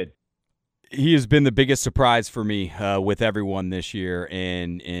that kid? He has been the biggest surprise for me with everyone this year,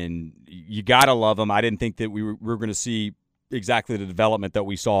 and you got to love him. I didn't think that we were going to see exactly the development that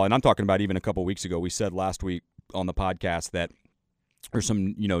we saw, and I'm talking about even a couple of weeks ago. We said last week on the podcast that there's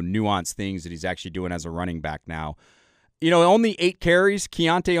some nuanced things that he's actually doing as a running back now. Only 8 carries.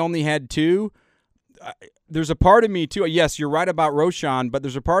 Keontae only had 2. There's a part of me, too. Yes, you're right about Roschon, but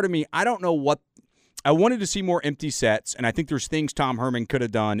there's a part of me, I don't know what. I wanted to see more empty sets, and I think there's things Tom Herman could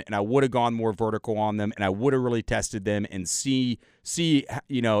have done, and I would have gone more vertical on them, and I would have really tested them and see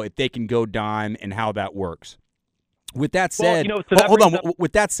if they can go dime and how that works. With that said, hold on.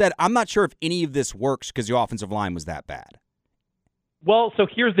 With that said, I'm not sure if any of this works because the offensive line was that bad. Well, so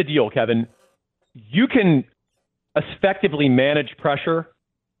here's the deal, Kevin. You can effectively manage pressure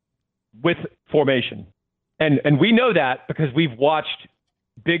with formation, and we know that because we've watched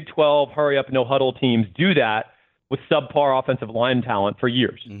Big 12 hurry up no huddle teams do that with subpar offensive line talent for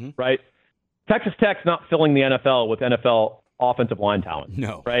years, right? Texas Tech's not filling the NFL with NFL offensive line talent,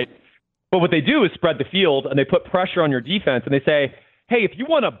 no, right? But what they do is spread the field and they put pressure on your defense and they say, hey, if you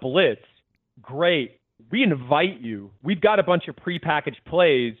want to blitz, great. We invite you. We've got a bunch of prepackaged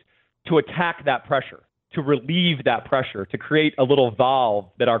plays to attack that pressure, to relieve that pressure, to create a little valve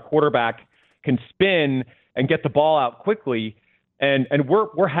that our quarterback can spin and get the ball out quickly. And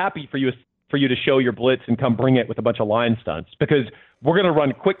we're happy for you to show your blitz and come bring it with a bunch of line stunts because we're going to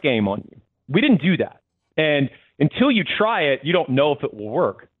run quick game on you. We didn't do that. And until you try it, you don't know if it will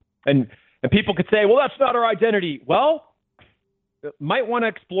work. And people could say, well, that's not our identity. Well, might want to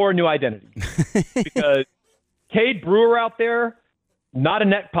explore a new identity because Cade Brewer out there, not a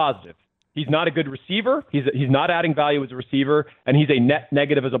net positive. He's not a good receiver. He's not adding value as a receiver, and he's a net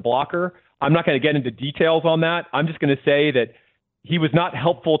negative as a blocker. I'm not going to get into details on that. I'm just going to say that he was not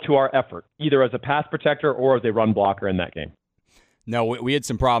helpful to our effort, either as a pass protector or as a run blocker in that game. No, we had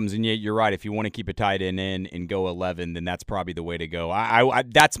some problems, and yet you're right. If you want to keep a tight end in and go 11, then that's probably the way to go.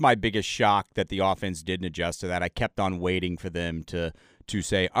 That's my biggest shock, that the offense didn't adjust to that. I kept on waiting for them to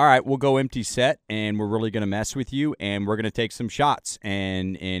say, all right, we'll go empty set, and we're really going to mess with you, and we're going to take some shots.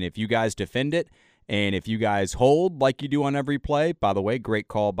 And if you guys defend it, and if you guys hold like you do on every play, by the way, great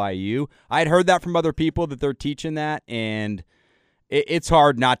call by you. I had heard that from other people that they're teaching that, and it's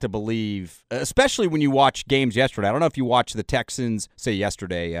hard not to believe, especially when you watch games yesterday. I don't know if you watched the Texans, say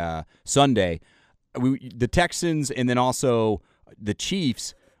yesterday, Sunday, the Texans and then also the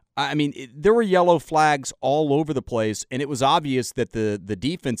Chiefs. I mean, there were yellow flags all over the place, and it was obvious that the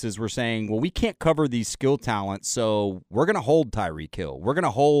defenses were saying, well, we can't cover these skill talents, so we're going to hold Tyreek Hill. We're going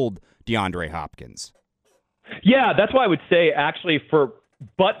to hold DeAndre Hopkins. Yeah, that's why I would say actually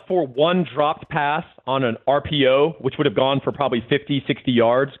but for one dropped pass on an RPO, which would have gone for probably 50, 60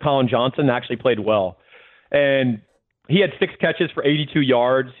 yards, Colin Johnson actually played well. And he had 6 catches for 82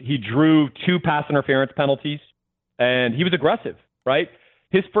 yards. He drew 2 pass interference penalties, and he was aggressive, right?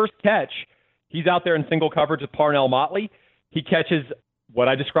 His first catch, he's out there in single coverage with Parnell Motley. He catches what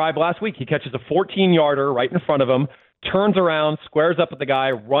I described last week. He catches a 14-yarder right in front of him, turns around, squares up with the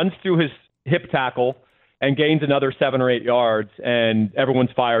guy, runs through his hip tackle, and gains another 7 or 8 yards, and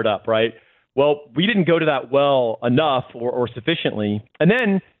everyone's fired up, right? Well, we didn't go to that well enough or sufficiently. And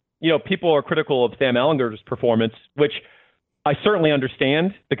then, people are critical of Sam Ehlinger's performance, which I certainly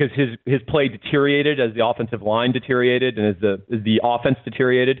understand because his play deteriorated as the offensive line deteriorated and as the offense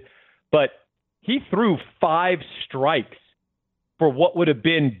deteriorated. But he threw 5 strikes for what would have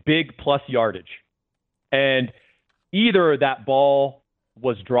been big plus yardage. And either that ball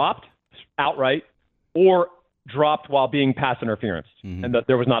was dropped outright or dropped while being pass interference, and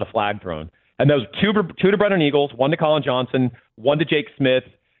there was not a flag thrown. And those two to Brennan Eagles, 1 to Colin Johnson, 1 to Jake Smith,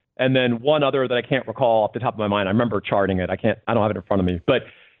 and then one other that I can't recall off the top of my mind. I remember charting it. I don't have it in front of me. But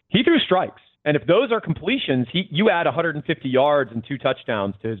he threw strikes. And if those are completions, you add 150 yards and 2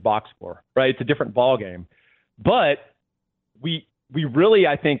 touchdowns to his box score, right? It's a different ball game. But we really,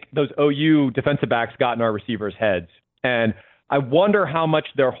 I think, those OU defensive backs got in our receivers' heads. And I wonder how much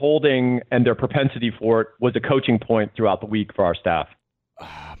their holding and their propensity for it was a coaching point throughout the week for our staff.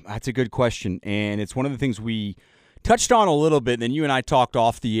 That's a good question, and it's one of the things we touched on a little bit, and then you and I talked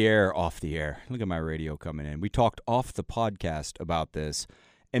off the air. Look at my radio coming in. We talked off the podcast about this,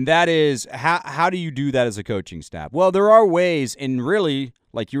 and that is, how do you do that as a coaching staff? Well, there are ways, and really,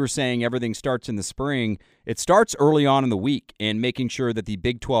 like you were saying, everything starts in the spring. It starts early on in the week, and making sure that the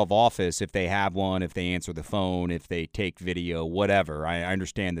Big 12 office, if they have one, if they answer the phone, if they take video, whatever. I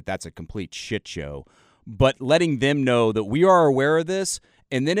understand that that's a complete shit show. But letting them know that we are aware of this,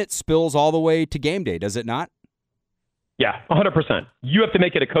 and then it spills all the way to game day, does it not? Yeah, 100%. You have to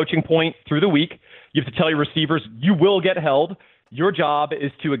make it a coaching point through the week. You have to tell your receivers, you will get held. Your job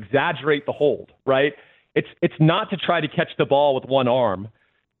is to exaggerate the hold, right? It's not to try to catch the ball with one arm.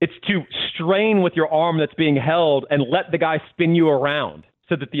 It's to strain with your arm that's being held and let the guy spin you around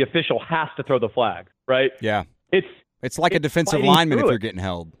so that the official has to throw the flag, right? Yeah. It's like a defensive lineman if you're getting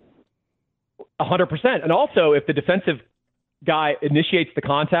held. 100%. And also, if the defensive guy initiates the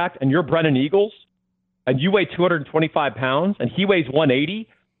contact and you're Brennan Eagles and you weigh 225 pounds and he weighs 180,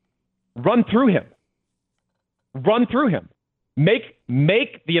 run through him. Run through him.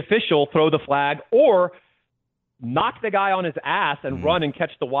 Make the official throw the flag or knock the guy on his ass and run and catch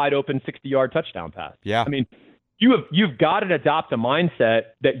the wide open 60-yard touchdown pass. Yeah. I mean, you've got to adopt a mindset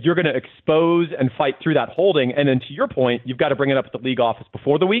that you're going to expose and fight through that holding. And then to your point, you've got to bring it up with the league office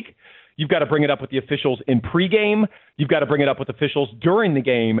before the week. You've got to bring it up with the officials in pregame. You've got to bring it up with officials during the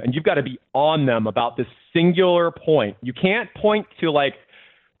game, and you've got to be on them about this singular point. You can't point to like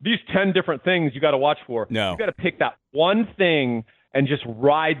these 10 different things you got to watch for. No. You've got to pick that one thing and just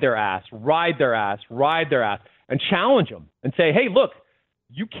ride their ass, and challenge them and say, hey, look,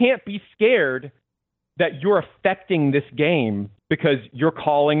 you can't be scared that you're affecting this game because you're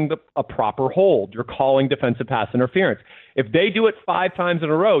calling a proper hold. You're calling defensive pass interference. If they do it 5 times in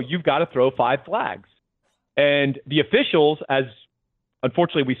a row, you've got to throw 5 flags. And the officials, as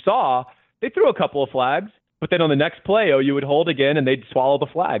unfortunately we saw, they threw a couple of flags, but then on the next play, you would hold again and they'd swallow the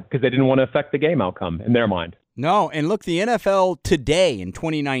flag because they didn't want to affect the game outcome in their mind. No, and look, the NFL today in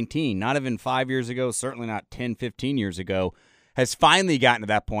 2019, not even 5 years ago, certainly not 10, 15 years ago, has finally gotten to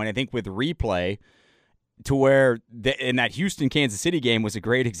that point, I think with replay, to where in that Houston-Kansas City game was a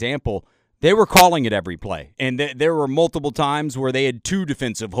great example. They were calling it every play, and there were multiple times where they had 2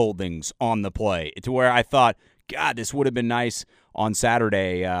 defensive holdings on the play, to where I thought, God, this would have been nice on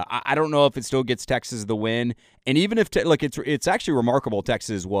Saturday. I don't know if it still gets Texas the win. And even if, it's actually remarkable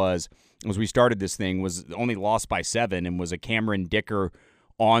Texas was, as we started this thing, was only lost by 7 and was a Cameron Dicker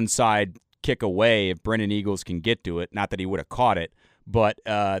onside kick away if Brennan Eagles can get to it. Not that he would have caught it, but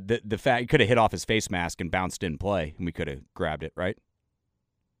the fact he could have hit off his face mask and bounced in play, and we could have grabbed it, right?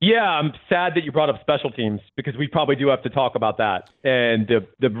 Yeah, I'm sad that you brought up special teams because we probably do have to talk about that and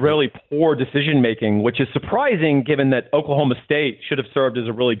the really poor decision making, which is surprising given that Oklahoma State should have served as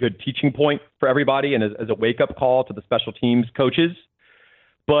a really good teaching point for everybody and as a wake-up call to the special teams coaches,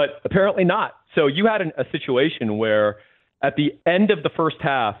 but apparently not. So you had a situation where at the end of the first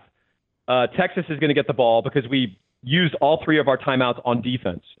half, Texas is going to get the ball because we used all 3 of our timeouts on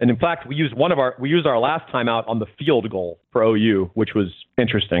defense. And in fact, we used our last timeout on the field goal for OU, which was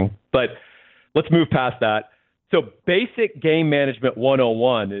interesting. But let's move past that. So basic game management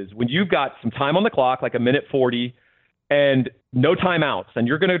 101 is when you've got some time on the clock, like a minute 40, and no timeouts, and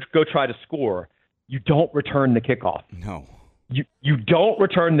you're going to go try to score, you don't return the kickoff. No. You don't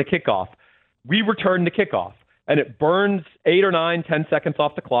return the kickoff. We return the kickoff. And it burns 8 or 9, 10 seconds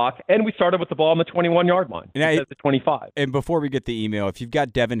off the clock, and we started with the ball on the 21-yard line instead of the 25. And before we get the email, if you've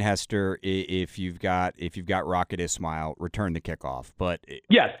got Devin Hester, if you've got Rocket Ismail, return the kickoff. But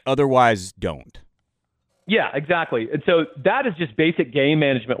yes, otherwise, don't. Yeah, exactly. And so that is just basic game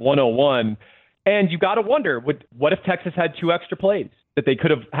management 101. And you got to wonder, what if Texas had 2 extra plays that they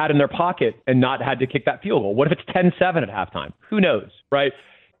could have had in their pocket and not had to kick that field goal? What if it's 10-7 at halftime? Who knows, right?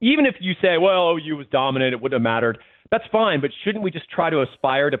 Even if you say, well, OU was dominant, it wouldn't have mattered, that's fine, but shouldn't we just try to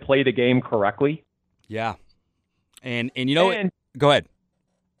aspire to play the game correctly? Yeah. And you know what? Go ahead.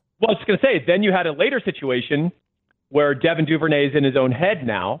 Well, I was just going to say, then you had a later situation where Devin Duvernay is in his own head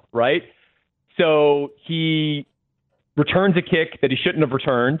now, right? So he returns a kick that he shouldn't have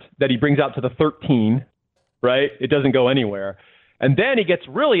returned, that he brings out to the 13, right? It doesn't go anywhere. And then he gets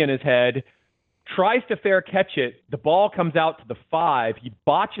really in his head, tries to fair catch it. The ball comes out to the 5. He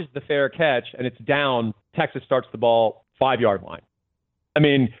botches the fair catch, and it's down. Texas starts the ball 5-yard line. I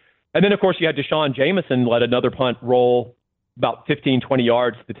mean, and then, of course, you had Deshaun Jameson let another punt roll about 15, 20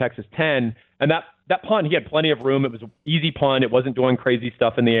 yards to the Texas 10. And that punt, he had plenty of room. It was an easy punt. It wasn't doing crazy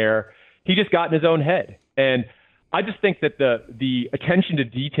stuff in the air. He just got in his own head. And I just think that the attention to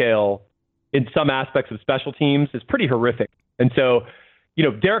detail in some aspects of special teams is pretty horrific. And so, you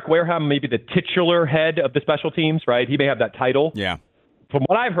know, Derek Wareham may be the titular head of the special teams, right? He may have that title. Yeah. From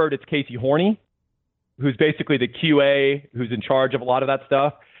what I've heard, it's Casey Horney, who's basically the QA, who's in charge of a lot of that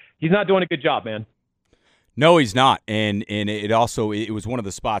stuff. He's not doing a good job, man. No, he's not. And it also, it was one of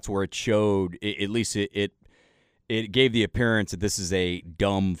the spots where it showed, at least it gave the appearance that this is a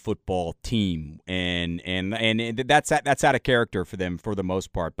dumb football team, and that's out of character for them for the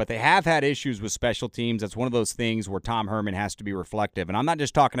most part. But they have had issues with special teams. That's one of those things where Tom Herman has to be reflective, and I'm not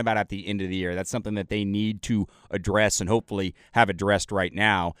just talking about at the end of the year. That's something that they need to address and hopefully have addressed right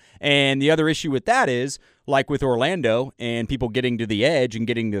now. And the other issue with that is, like with Orlando and people getting to the edge and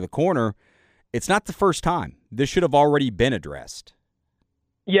getting to the corner, it's not the first time. This should have already been addressed.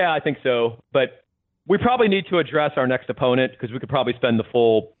 Yeah, I think so, but we probably need to address our next opponent because we could probably spend the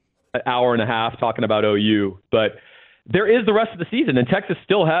full hour and a half talking about OU. But there is the rest of the season, and Texas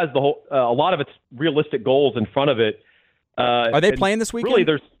still has a lot of its realistic goals in front of it. Are they playing this weekend? Really,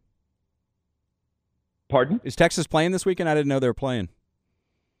 there's. Pardon? Is Texas playing this weekend? I didn't know they were playing.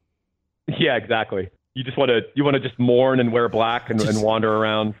 Yeah, exactly. You just want to just mourn and wear black and wander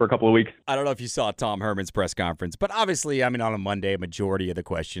around for a couple of weeks. I don't know if you saw Tom Herman's press conference, but obviously, I mean, on a Monday, a majority of the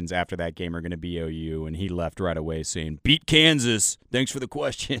questions after that game are going to be OU, and he left right away saying, "Beat Kansas. Thanks for the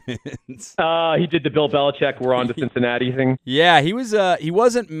questions." He did the Bill Belichick "we're on to Cincinnati" thing. Yeah, he was. He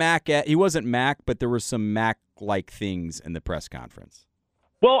wasn't Mac, but there were some Mac-like things in the press conference.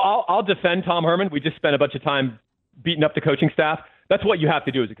 Well, I'll defend Tom Herman. We just spent a bunch of time beating up the coaching staff. That's what you have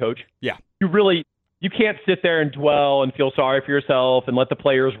to do as a coach. Yeah, You can't sit there and dwell and feel sorry for yourself and let the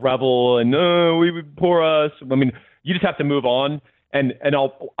players revel and poor us. I mean, you just have to move on. And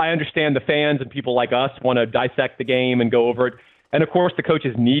I understand the fans and people like us want to dissect the game and go over it. And of course, the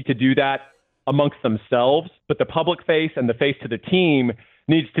coaches need to do that amongst themselves. But the public face and the face to the team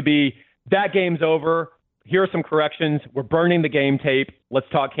needs to be, that game's over. Here are some corrections. We're burning the game tape. Let's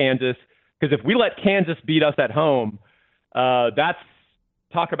talk Kansas. Because if we let Kansas beat us at home, that's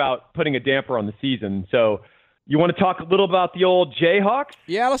talk about putting a damper on the season. So you want to talk a little about the old Jayhawks?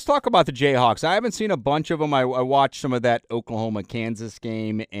 Yeah, let's talk about the Jayhawks. I haven't seen a bunch of them. I watched some of that Oklahoma-Kansas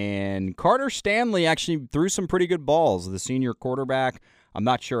game, and Carter Stanley actually threw some pretty good balls, the senior quarterback. I'm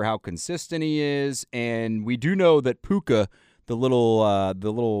not sure how consistent he is, and we do know that Puka, the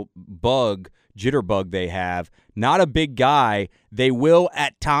little bug, jitterbug they have. Not a big guy. They will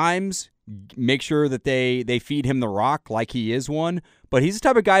at times make sure that they feed him the rock like he is one, but he's the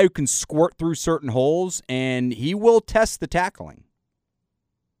type of guy who can squirt through certain holes, and he will test the tackling.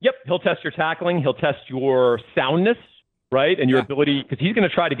 Yep, he'll test your tackling. He'll test your soundness, right, and your ability, because he's going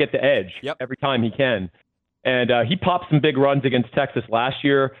to try to get the edge every time he can. And he popped some big runs against Texas last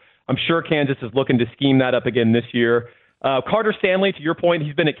year. I'm sure Kansas is looking to scheme that up again this year. Carter Stanley, to your point,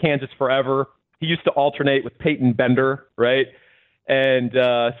 he's been at Kansas forever. He used to alternate with Peyton Bender, right? And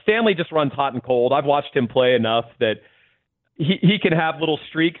Stanley just runs hot and cold. I've watched him play enough that he can have little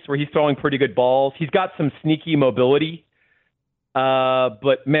streaks where he's throwing pretty good balls. He's got some sneaky mobility.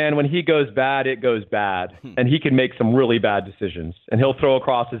 But, man, when he goes bad, it goes bad. And he can make some really bad decisions. And he'll throw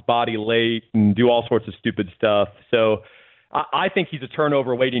across his body late and do all sorts of stupid stuff. So I think he's a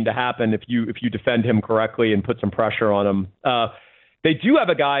turnover waiting to happen if you defend him correctly and put some pressure on him. They do have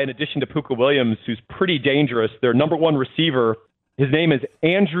a guy, in addition to Puka Williams, who's pretty dangerous. Their number one receiver, his name is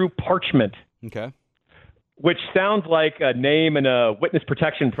Andrew Parchment. Okay. Which sounds like a name in a witness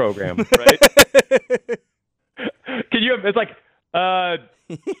protection program, right? It's like,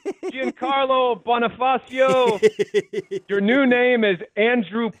 Giancarlo Bonifacio, your new name is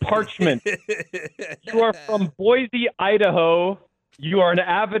Andrew Parchment. You are from Boise, Idaho. You are an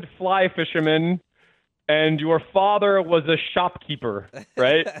avid fly fisherman, and your father was a shopkeeper,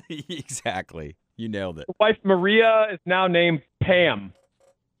 right? Exactly. You nailed it. Your wife, Maria, is now named Pam.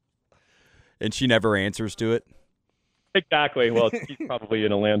 And she never answers to it? Exactly. Well, she's probably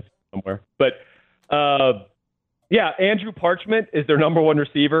in a land somewhere. But, yeah, Andrew Parchment is their number one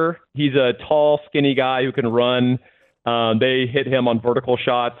receiver. He's a tall, skinny guy who can run. They hit him on vertical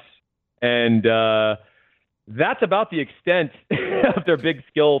shots. And that's about the extent of their big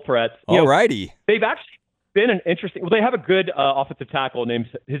skill threats. All righty. They've actually been an interesting – well, they have a good offensive tackle.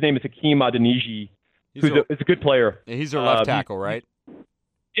 His name is Hakeem Adeniji, who's a good player. He's their left tackle, right?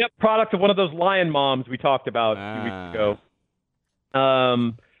 Yep, product of one of those lion moms we talked about a few weeks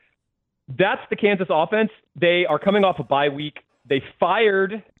ago. That's the Kansas offense. They are coming off a bye week. They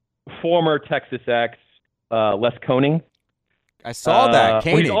fired former Texas X, Les Koenig. I saw that.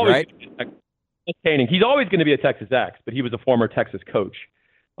 Koenig, right? Les Koenig. He's always going to be a Texas X, but he was a former Texas coach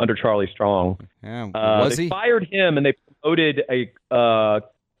under Charlie Strong. Yeah, was they he? fired him, and they promoted a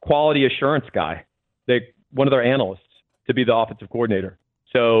quality assurance guy, one of their analysts, to be the offensive coordinator.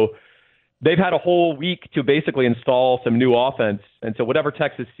 So they've had a whole week to basically install some new offense. And so whatever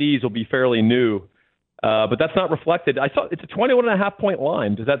Texas sees will be fairly new. But that's not reflected. I saw it's a 21.5-point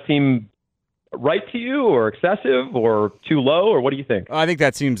line. Does that seem right to you, or excessive, or too low, or what do you think? I think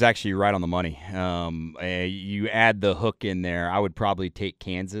that seems actually right on the money. You add the hook in there. I would probably take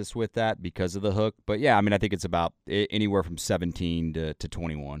Kansas with that because of the hook. But, yeah, I mean, I think it's about anywhere from 17 to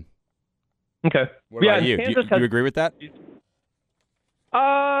 21. Okay. What about you? Do you agree with that?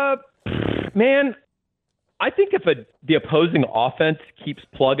 Man, I think if the opposing offense keeps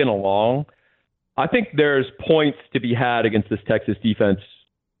plugging along, I think there's points to be had against this Texas defense.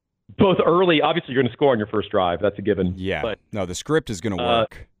 Both early, obviously you're going to score on your first drive. That's a given. Yeah. But, no, the script is going to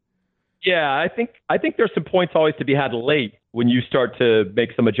work. Yeah, I think there's some points always to be had late when you start to make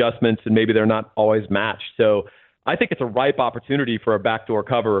some adjustments and maybe they're not always matched. So I think it's a ripe opportunity for a backdoor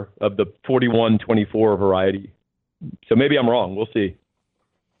cover of the 41-24 variety. So maybe I'm wrong. We'll see.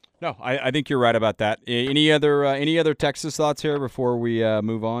 No, I think you're right about that. Any other Texas thoughts here before we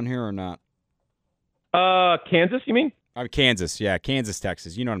move on here or not? Kansas, you mean? Kansas, yeah. Kansas,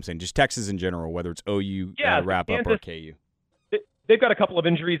 Texas. You know what I'm saying. Just Texas in general, whether it's OU wrap-up or KU. They've got a couple of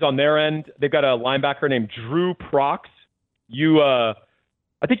injuries on their end. They've got a linebacker named Drew Prox. I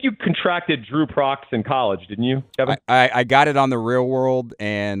think you contracted Drew Prox in college, didn't you, Kevin? I got it on the Real World,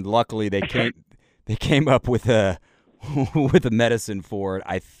 and luckily they came up with a medicine for it,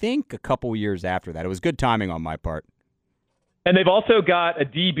 I think a couple years after that. It was good timing on my part. And they've also got a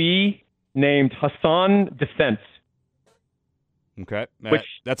DB named Hassan Defense. Okay.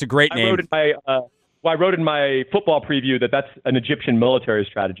 That's a great name. I wrote in my football preview that's an Egyptian military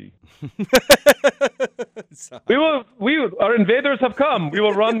strategy. Our invaders have come. We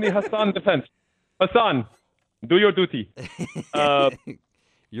will run the Hassan Defense. Hassan, do your duty.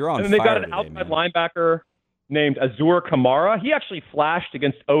 You're on fire. And then they've got an today, outside man. linebacker named Azur Kamara. He actually flashed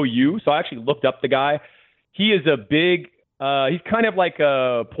against OU, so I actually looked up the guy. He is a big he's kind of like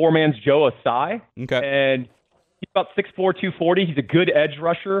a poor man's Joe Asai. Okay. And he's about 6'4", 240. He's a good edge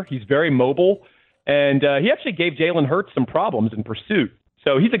rusher. He's very mobile. And he actually gave Jalen Hurts some problems in pursuit.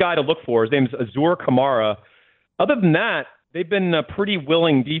 So he's a guy to look for. His name's Azur Kamara. Other than that, they've been a pretty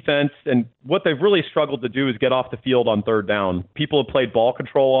willing defense, and what they've really struggled to do is get off the field on third down. People have played ball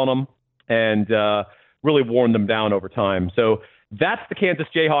control on them, and really worn them down over time. So that's the Kansas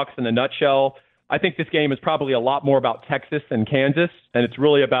Jayhawks in a nutshell. I think this game is probably a lot more about Texas than Kansas, and it's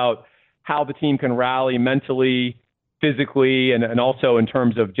really about how the team can rally mentally, physically, and also in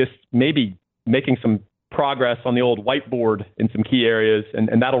terms of just maybe making some progress on the old whiteboard in some key areas,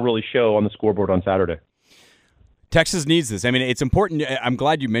 and that'll really show on the scoreboard on Saturday. Texas needs this. I mean, it's important. I'm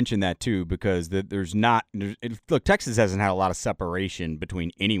glad you mentioned that, too, because look, Texas hasn't had a lot of separation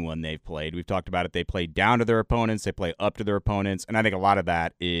between anyone they've played. We've talked about it. They play down to their opponents. They play up to their opponents. And I think a lot of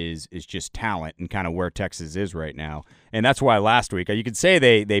that is just talent and kind of where Texas is right now. And that's why last week, you could say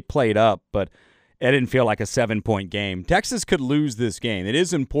they played up, but it didn't feel like a 7-point game. Texas could lose this game. It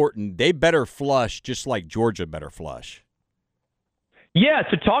is important. They better flush just like Georgia better flush. Yeah,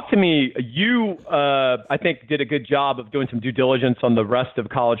 so talk to me. You, I think, did a good job of doing some due diligence on the rest of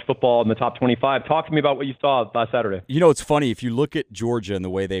college football in the top 25. Talk to me about what you saw last Saturday. You know, it's funny. If you look at Georgia and the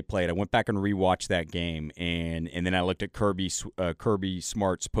way they played, I went back and rewatched that game, and then I looked at Kirby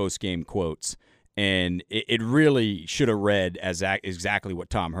Smart's post-game quotes, and it really should have read as exactly what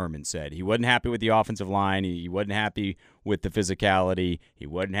Tom Herman said. He wasn't happy with the offensive line. He wasn't happy with the physicality. He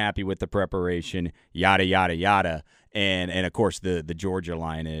wasn't happy with the preparation, yada, yada, yada. And of course, the Georgia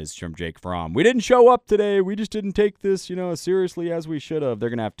line is from Jake Fromm. We didn't show up today. We just didn't take this, as seriously as we should have. They're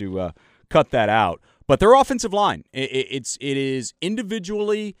going to have to cut that out. But their offensive line, it is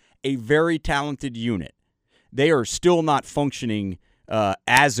individually a very talented unit. They are still not functioning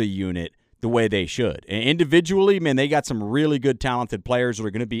as a unit the way they should. And individually, man, they got some really good talented players that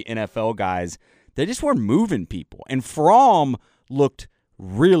are going to be NFL guys. They just weren't moving people. And Fromm looked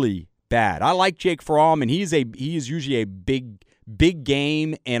really bad. I like Jake Fromm, and he is usually a big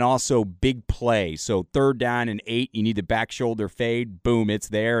game and also big play. So 3rd down and 8, you need the back shoulder fade. Boom, it's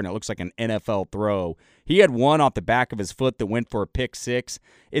there, and it looks like an NFL throw. He had one off the back of his foot that went for a pick 6.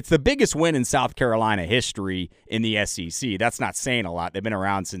 It's the biggest win in South Carolina history in the SEC. That's not saying a lot. They've been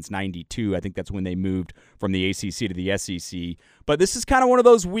around since 92. I think that's when they moved from the ACC to the SEC. But this is kind of one of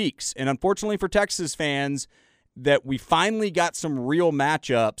those weeks, and unfortunately for Texas fans, that we finally got some real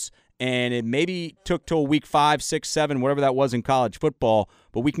matchups. And it maybe took till week 5, 6, 7, whatever that was in college football,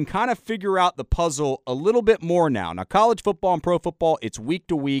 but we can kind of figure out the puzzle a little bit more now. Now, college football and pro football, it's week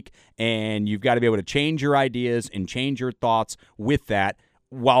to week, and you've got to be able to change your ideas and change your thoughts with that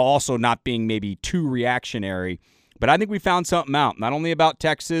while also not being maybe too reactionary. But I think we found something out, not only about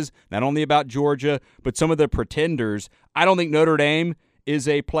Texas, not only about Georgia, but some of the pretenders. I don't think Notre Dame is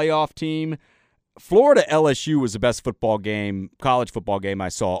a playoff team. Florida LSU was the best college football game I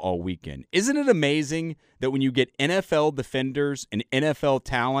saw all weekend. Isn't it amazing that when you get NFL defenders and NFL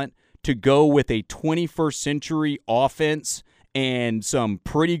talent to go with a 21st century offense and some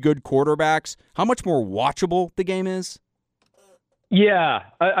pretty good quarterbacks, how much more watchable the game is? Yeah,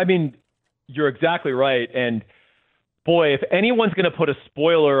 I mean, you're exactly right. And boy, if anyone's going to put a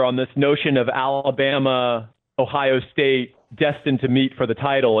spoiler on this notion of Alabama, Ohio State destined to meet for the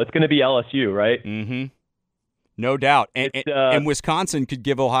title, it's going to be LSU, right? Mm-hmm. No doubt. And Wisconsin could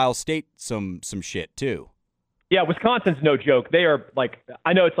give Ohio State some shit, too. Yeah, Wisconsin's no joke. They are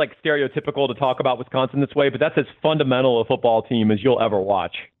I know it's stereotypical to talk about Wisconsin this way, but that's as fundamental a football team as you'll ever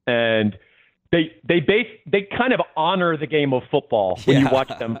watch. And they kind of honor the game of football when you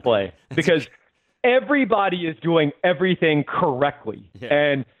watch them play because everybody is doing everything correctly. Yeah.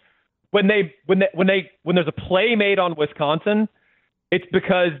 And when there's a play made on Wisconsin, it's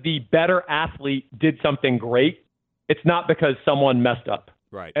because the better athlete did something great. It's not because someone messed up.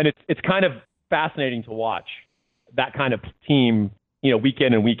 Right. And it's kind of fascinating to watch that kind of team, week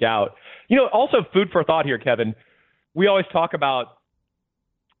in and week out. Also food for thought here, Kevin. We always talk about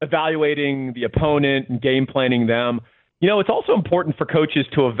evaluating the opponent and game planning them. It's also important for coaches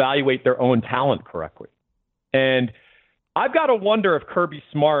to evaluate their own talent correctly. And I've got to wonder if Kirby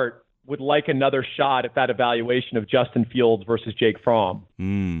Smart would like another shot at that evaluation of Justin Fields versus Jake Fromm.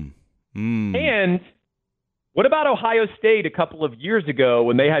 And what about Ohio State a couple of years ago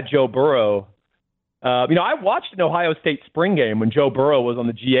when they had Joe Burrow? I watched an Ohio State spring game when Joe Burrow was on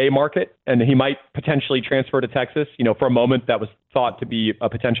the GA market and he might potentially transfer to Texas. For a moment that was thought to be a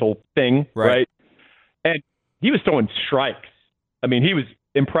potential thing, right? And he was throwing strikes. I mean, he was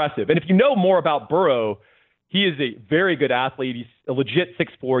impressive. And if you know more about Burrow, he is a very good athlete. He's a legit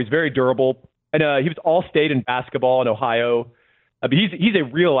 6'4". He's very durable. And he was all-state in basketball in Ohio. He's a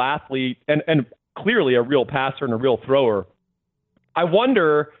real athlete and clearly a real passer and a real thrower. I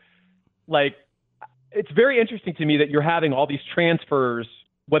wonder, it's very interesting to me that you're having all these transfers,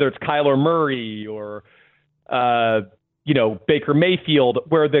 whether it's Kyler Murray or Baker Mayfield,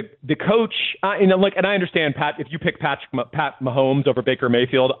 where the coach, and I understand, Pat, if you pick Pat Mahomes over Baker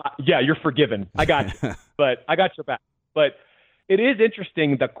Mayfield, yeah, you're forgiven. I got you. But I got your back. But it is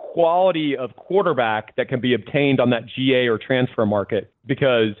interesting the quality of quarterback that can be obtained on that GA or transfer market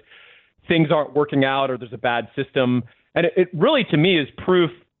because things aren't working out or there's a bad system. And it really, to me, is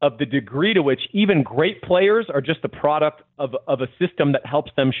proof of the degree to which even great players are just the product of a system that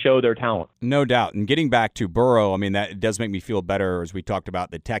helps them show their talent. No doubt. And getting back to Burrow, I mean, that does make me feel better as we talked about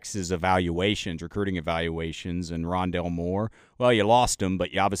the Texas evaluations, recruiting evaluations, and Rondale Moore. Well, you lost him,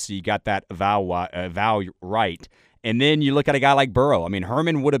 but you obviously got that eval right. And then you look at a guy like Burrow. I mean,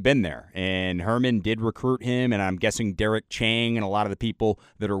 Herman would have been there, and Herman did recruit him, and I'm guessing Derek Chang and a lot of the people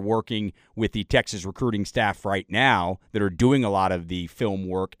that are working with the Texas recruiting staff right now that are doing a lot of the film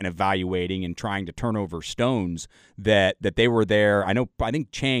work and evaluating and trying to turn over stones that they were there. I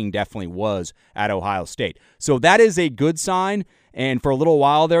think Chang definitely was at Ohio State. So that is a good sign. And for a little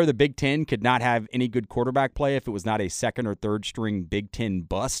while there, the Big Ten could not have any good quarterback play if it was not a second or third string Big Ten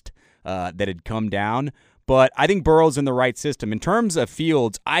bust that had come down. But I think Burrow's in the right system. In terms of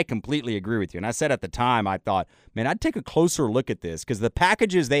Fields, I completely agree with you. And I said at the time, I thought, man, I'd take a closer look at this because the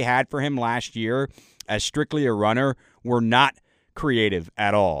packages they had for him last year as strictly a runner were not creative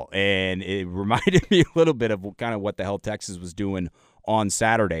at all. And it reminded me a little bit of kind of what the hell Texas was doing on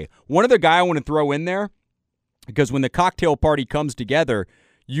Saturday. One other guy I want to throw in there, because when the cocktail party comes together,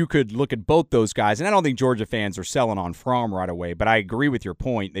 you could look at both those guys. And I don't think Georgia fans are selling on Fromm right away, but I agree with your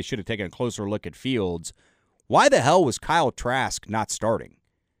point. They should have taken a closer look at Fields. Why the hell was Kyle Trask not starting?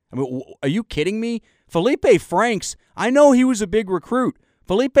 I mean, are you kidding me? Felipe Franks, I know he was a big recruit.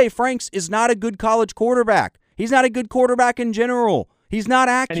 Felipe Franks is not a good college quarterback. He's not a good quarterback in general. He's not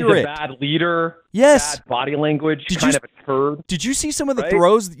accurate. And he's a bad leader. Yes. Bad body language. Kind of a turd. Did you see some of the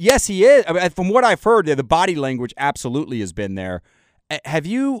throws? Yes, he is. I mean, from what I've heard, the body language absolutely has been there. Did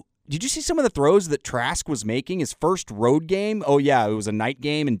you see some of the throws that Trask was making his first road game? Oh, yeah, it was a night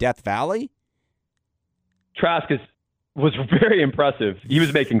game in Death Valley. Trask was very impressive. He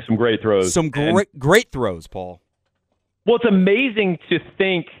was making some great throws. Some great throws, Paul. Well, it's amazing to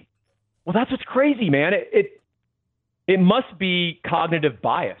think, well, that's what's crazy, man. It must be cognitive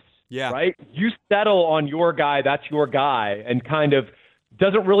bias, right? You settle on your guy, that's your guy, and kind of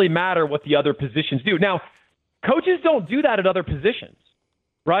doesn't really matter what the other positions do. Now, coaches don't do that at other positions,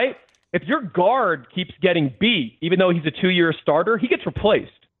 right? If your guard keeps getting beat, even though he's a 2-year starter, he gets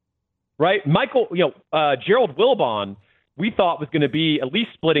replaced. Right, Gerald Wilbon, we thought was going to be at least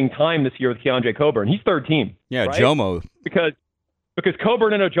splitting time this year with Keondre Coburn. He's third team. Yeah, right? Jomo. Because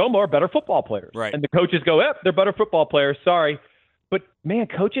Coburn and Ojomo are better football players. Right. And the coaches go, they're better football players. Sorry. But, man,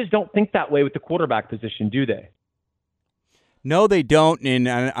 coaches don't think that way with the quarterback position, do they? No, they don't. And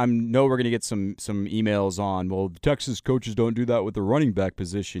I know we're going to get some emails on, well, the Texas coaches don't do that with the running back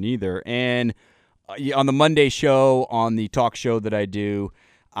position either. And on the Monday show, on the talk show that I do,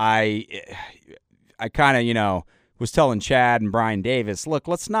 I kind of, was telling Chad and Brian Davis, look,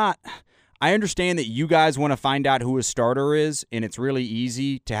 I understand that you guys want to find out who a starter is, and it's really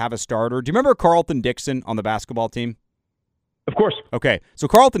easy to have a starter. Do you remember Carlton Dixon on the basketball team? Of course. Okay, so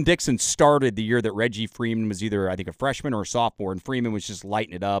Carlton Dixon started the year that Reggie Freeman was either, I think, a freshman or a sophomore, and Freeman was just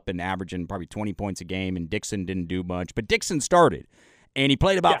lighting it up and averaging probably 20 points a game, and Dixon didn't do much. But Dixon started, and he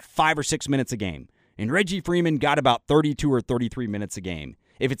played about 5 or 6 minutes a game, and Reggie Freeman got about 32 or 33 minutes a game.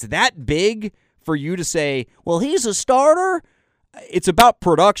 If it's that big for you to say, well, he's a starter, it's about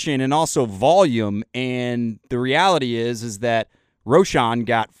production and also volume. And the reality is that Roschon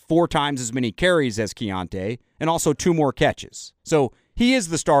got 4 times as many carries as Keontae and also 2 more catches. So he is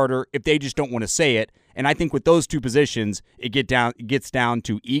the starter if they just don't want to say it. And I think with those 2 positions, it gets down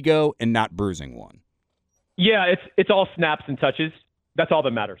to ego and not bruising one. Yeah, it's all snaps and touches. That's all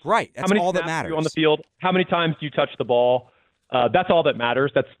that matters. Right. That's all that matters. Are you on the field? How many times do you touch the ball? That's all that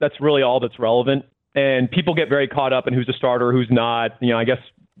matters. That's really all that's relevant. And people get very caught up in who's a starter, who's not. I guess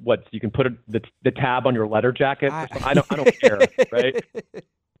you can put the tab on your letter jacket. I don't care, right?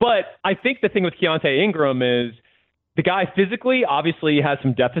 But I think the thing with Keontae Ingram is the guy physically obviously has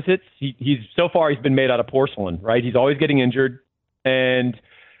some deficits. He's been made out of porcelain, right? He's always getting injured, and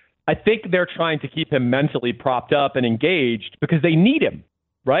I think they're trying to keep him mentally propped up and engaged because they need him,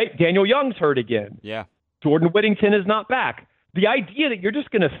 right? Daniel Young's hurt again. Yeah. Jordan Whittington is not back. The idea that you're just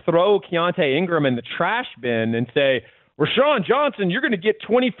going to throw Keontae Ingram in the trash bin and say, Rashawn Johnson, you're going to get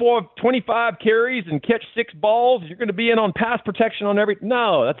 25 carries and catch 6 balls. You're going to be in on pass protection on every.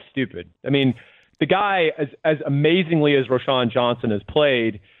 No, that's stupid. I mean, the guy, as amazingly as Rashawn Johnson has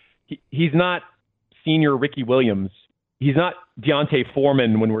played, he's not senior Ricky Williams. he's not Deontay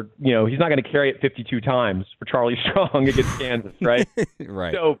Foreman when he's not going to carry it 52 times for Charlie Strong against Kansas, right?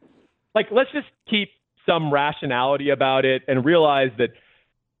 Right. So, let's just keep some rationality about it and realize that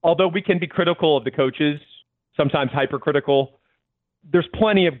although we can be critical of the coaches, sometimes hypercritical, there's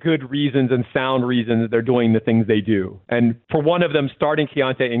plenty of good reasons and sound reasons they're doing the things they do. And for one of them, starting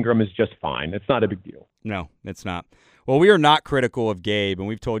Keaontay Ingram is just fine. It's not a big deal. No, it's not. Well, we are not critical of Gabe, and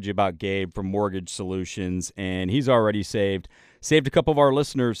we've told you about Gabe from Mortgage Solutions, and he's already saved a couple of our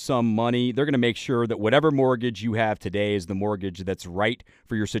listeners some money. They're going to make sure that whatever mortgage you have today is the mortgage that's right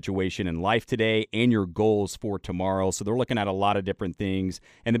for your situation in life today and your goals for tomorrow. So they're looking at a lot of different things.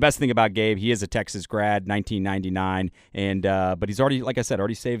 And the best thing about Gabe, he is a Texas grad, 1999, and but he's already, like I said,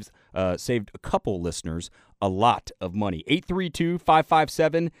 saved a couple listeners a lot of money.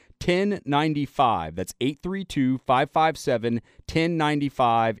 832-557-1095. That's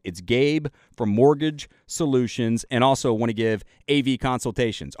 832-557-1095. It's Gabe from Mortgage Solutions. And also want to give AV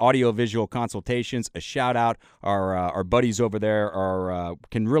Consultations, audio-visual consultations, a shout-out. Our buddies over there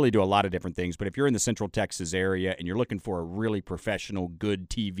can really do a lot of different things. But if you're in the Central Texas area and you're looking for a really professional, good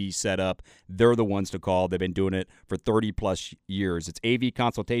TV setup, they're the ones to call. They've been doing it for 30-plus years. It's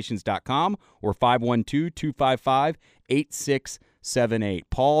avconsultations.com or 512-255-8678.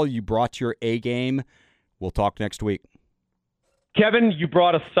 Paul, you brought your A game. We'll talk next week. Kevin, you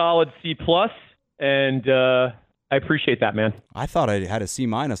brought a solid C+, and I appreciate that, man. I thought I had a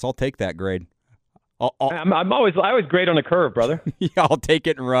C-. I'll take that grade. I'm always grade on a curve, brother. Yeah, I'll take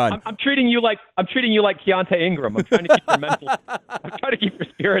it and run. I'm treating you like Keaontay Ingram. I'm trying to keep I'm trying to keep your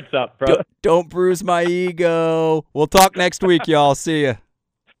spirits up, brother. Don't bruise my ego. We'll talk next week, y'all. See ya.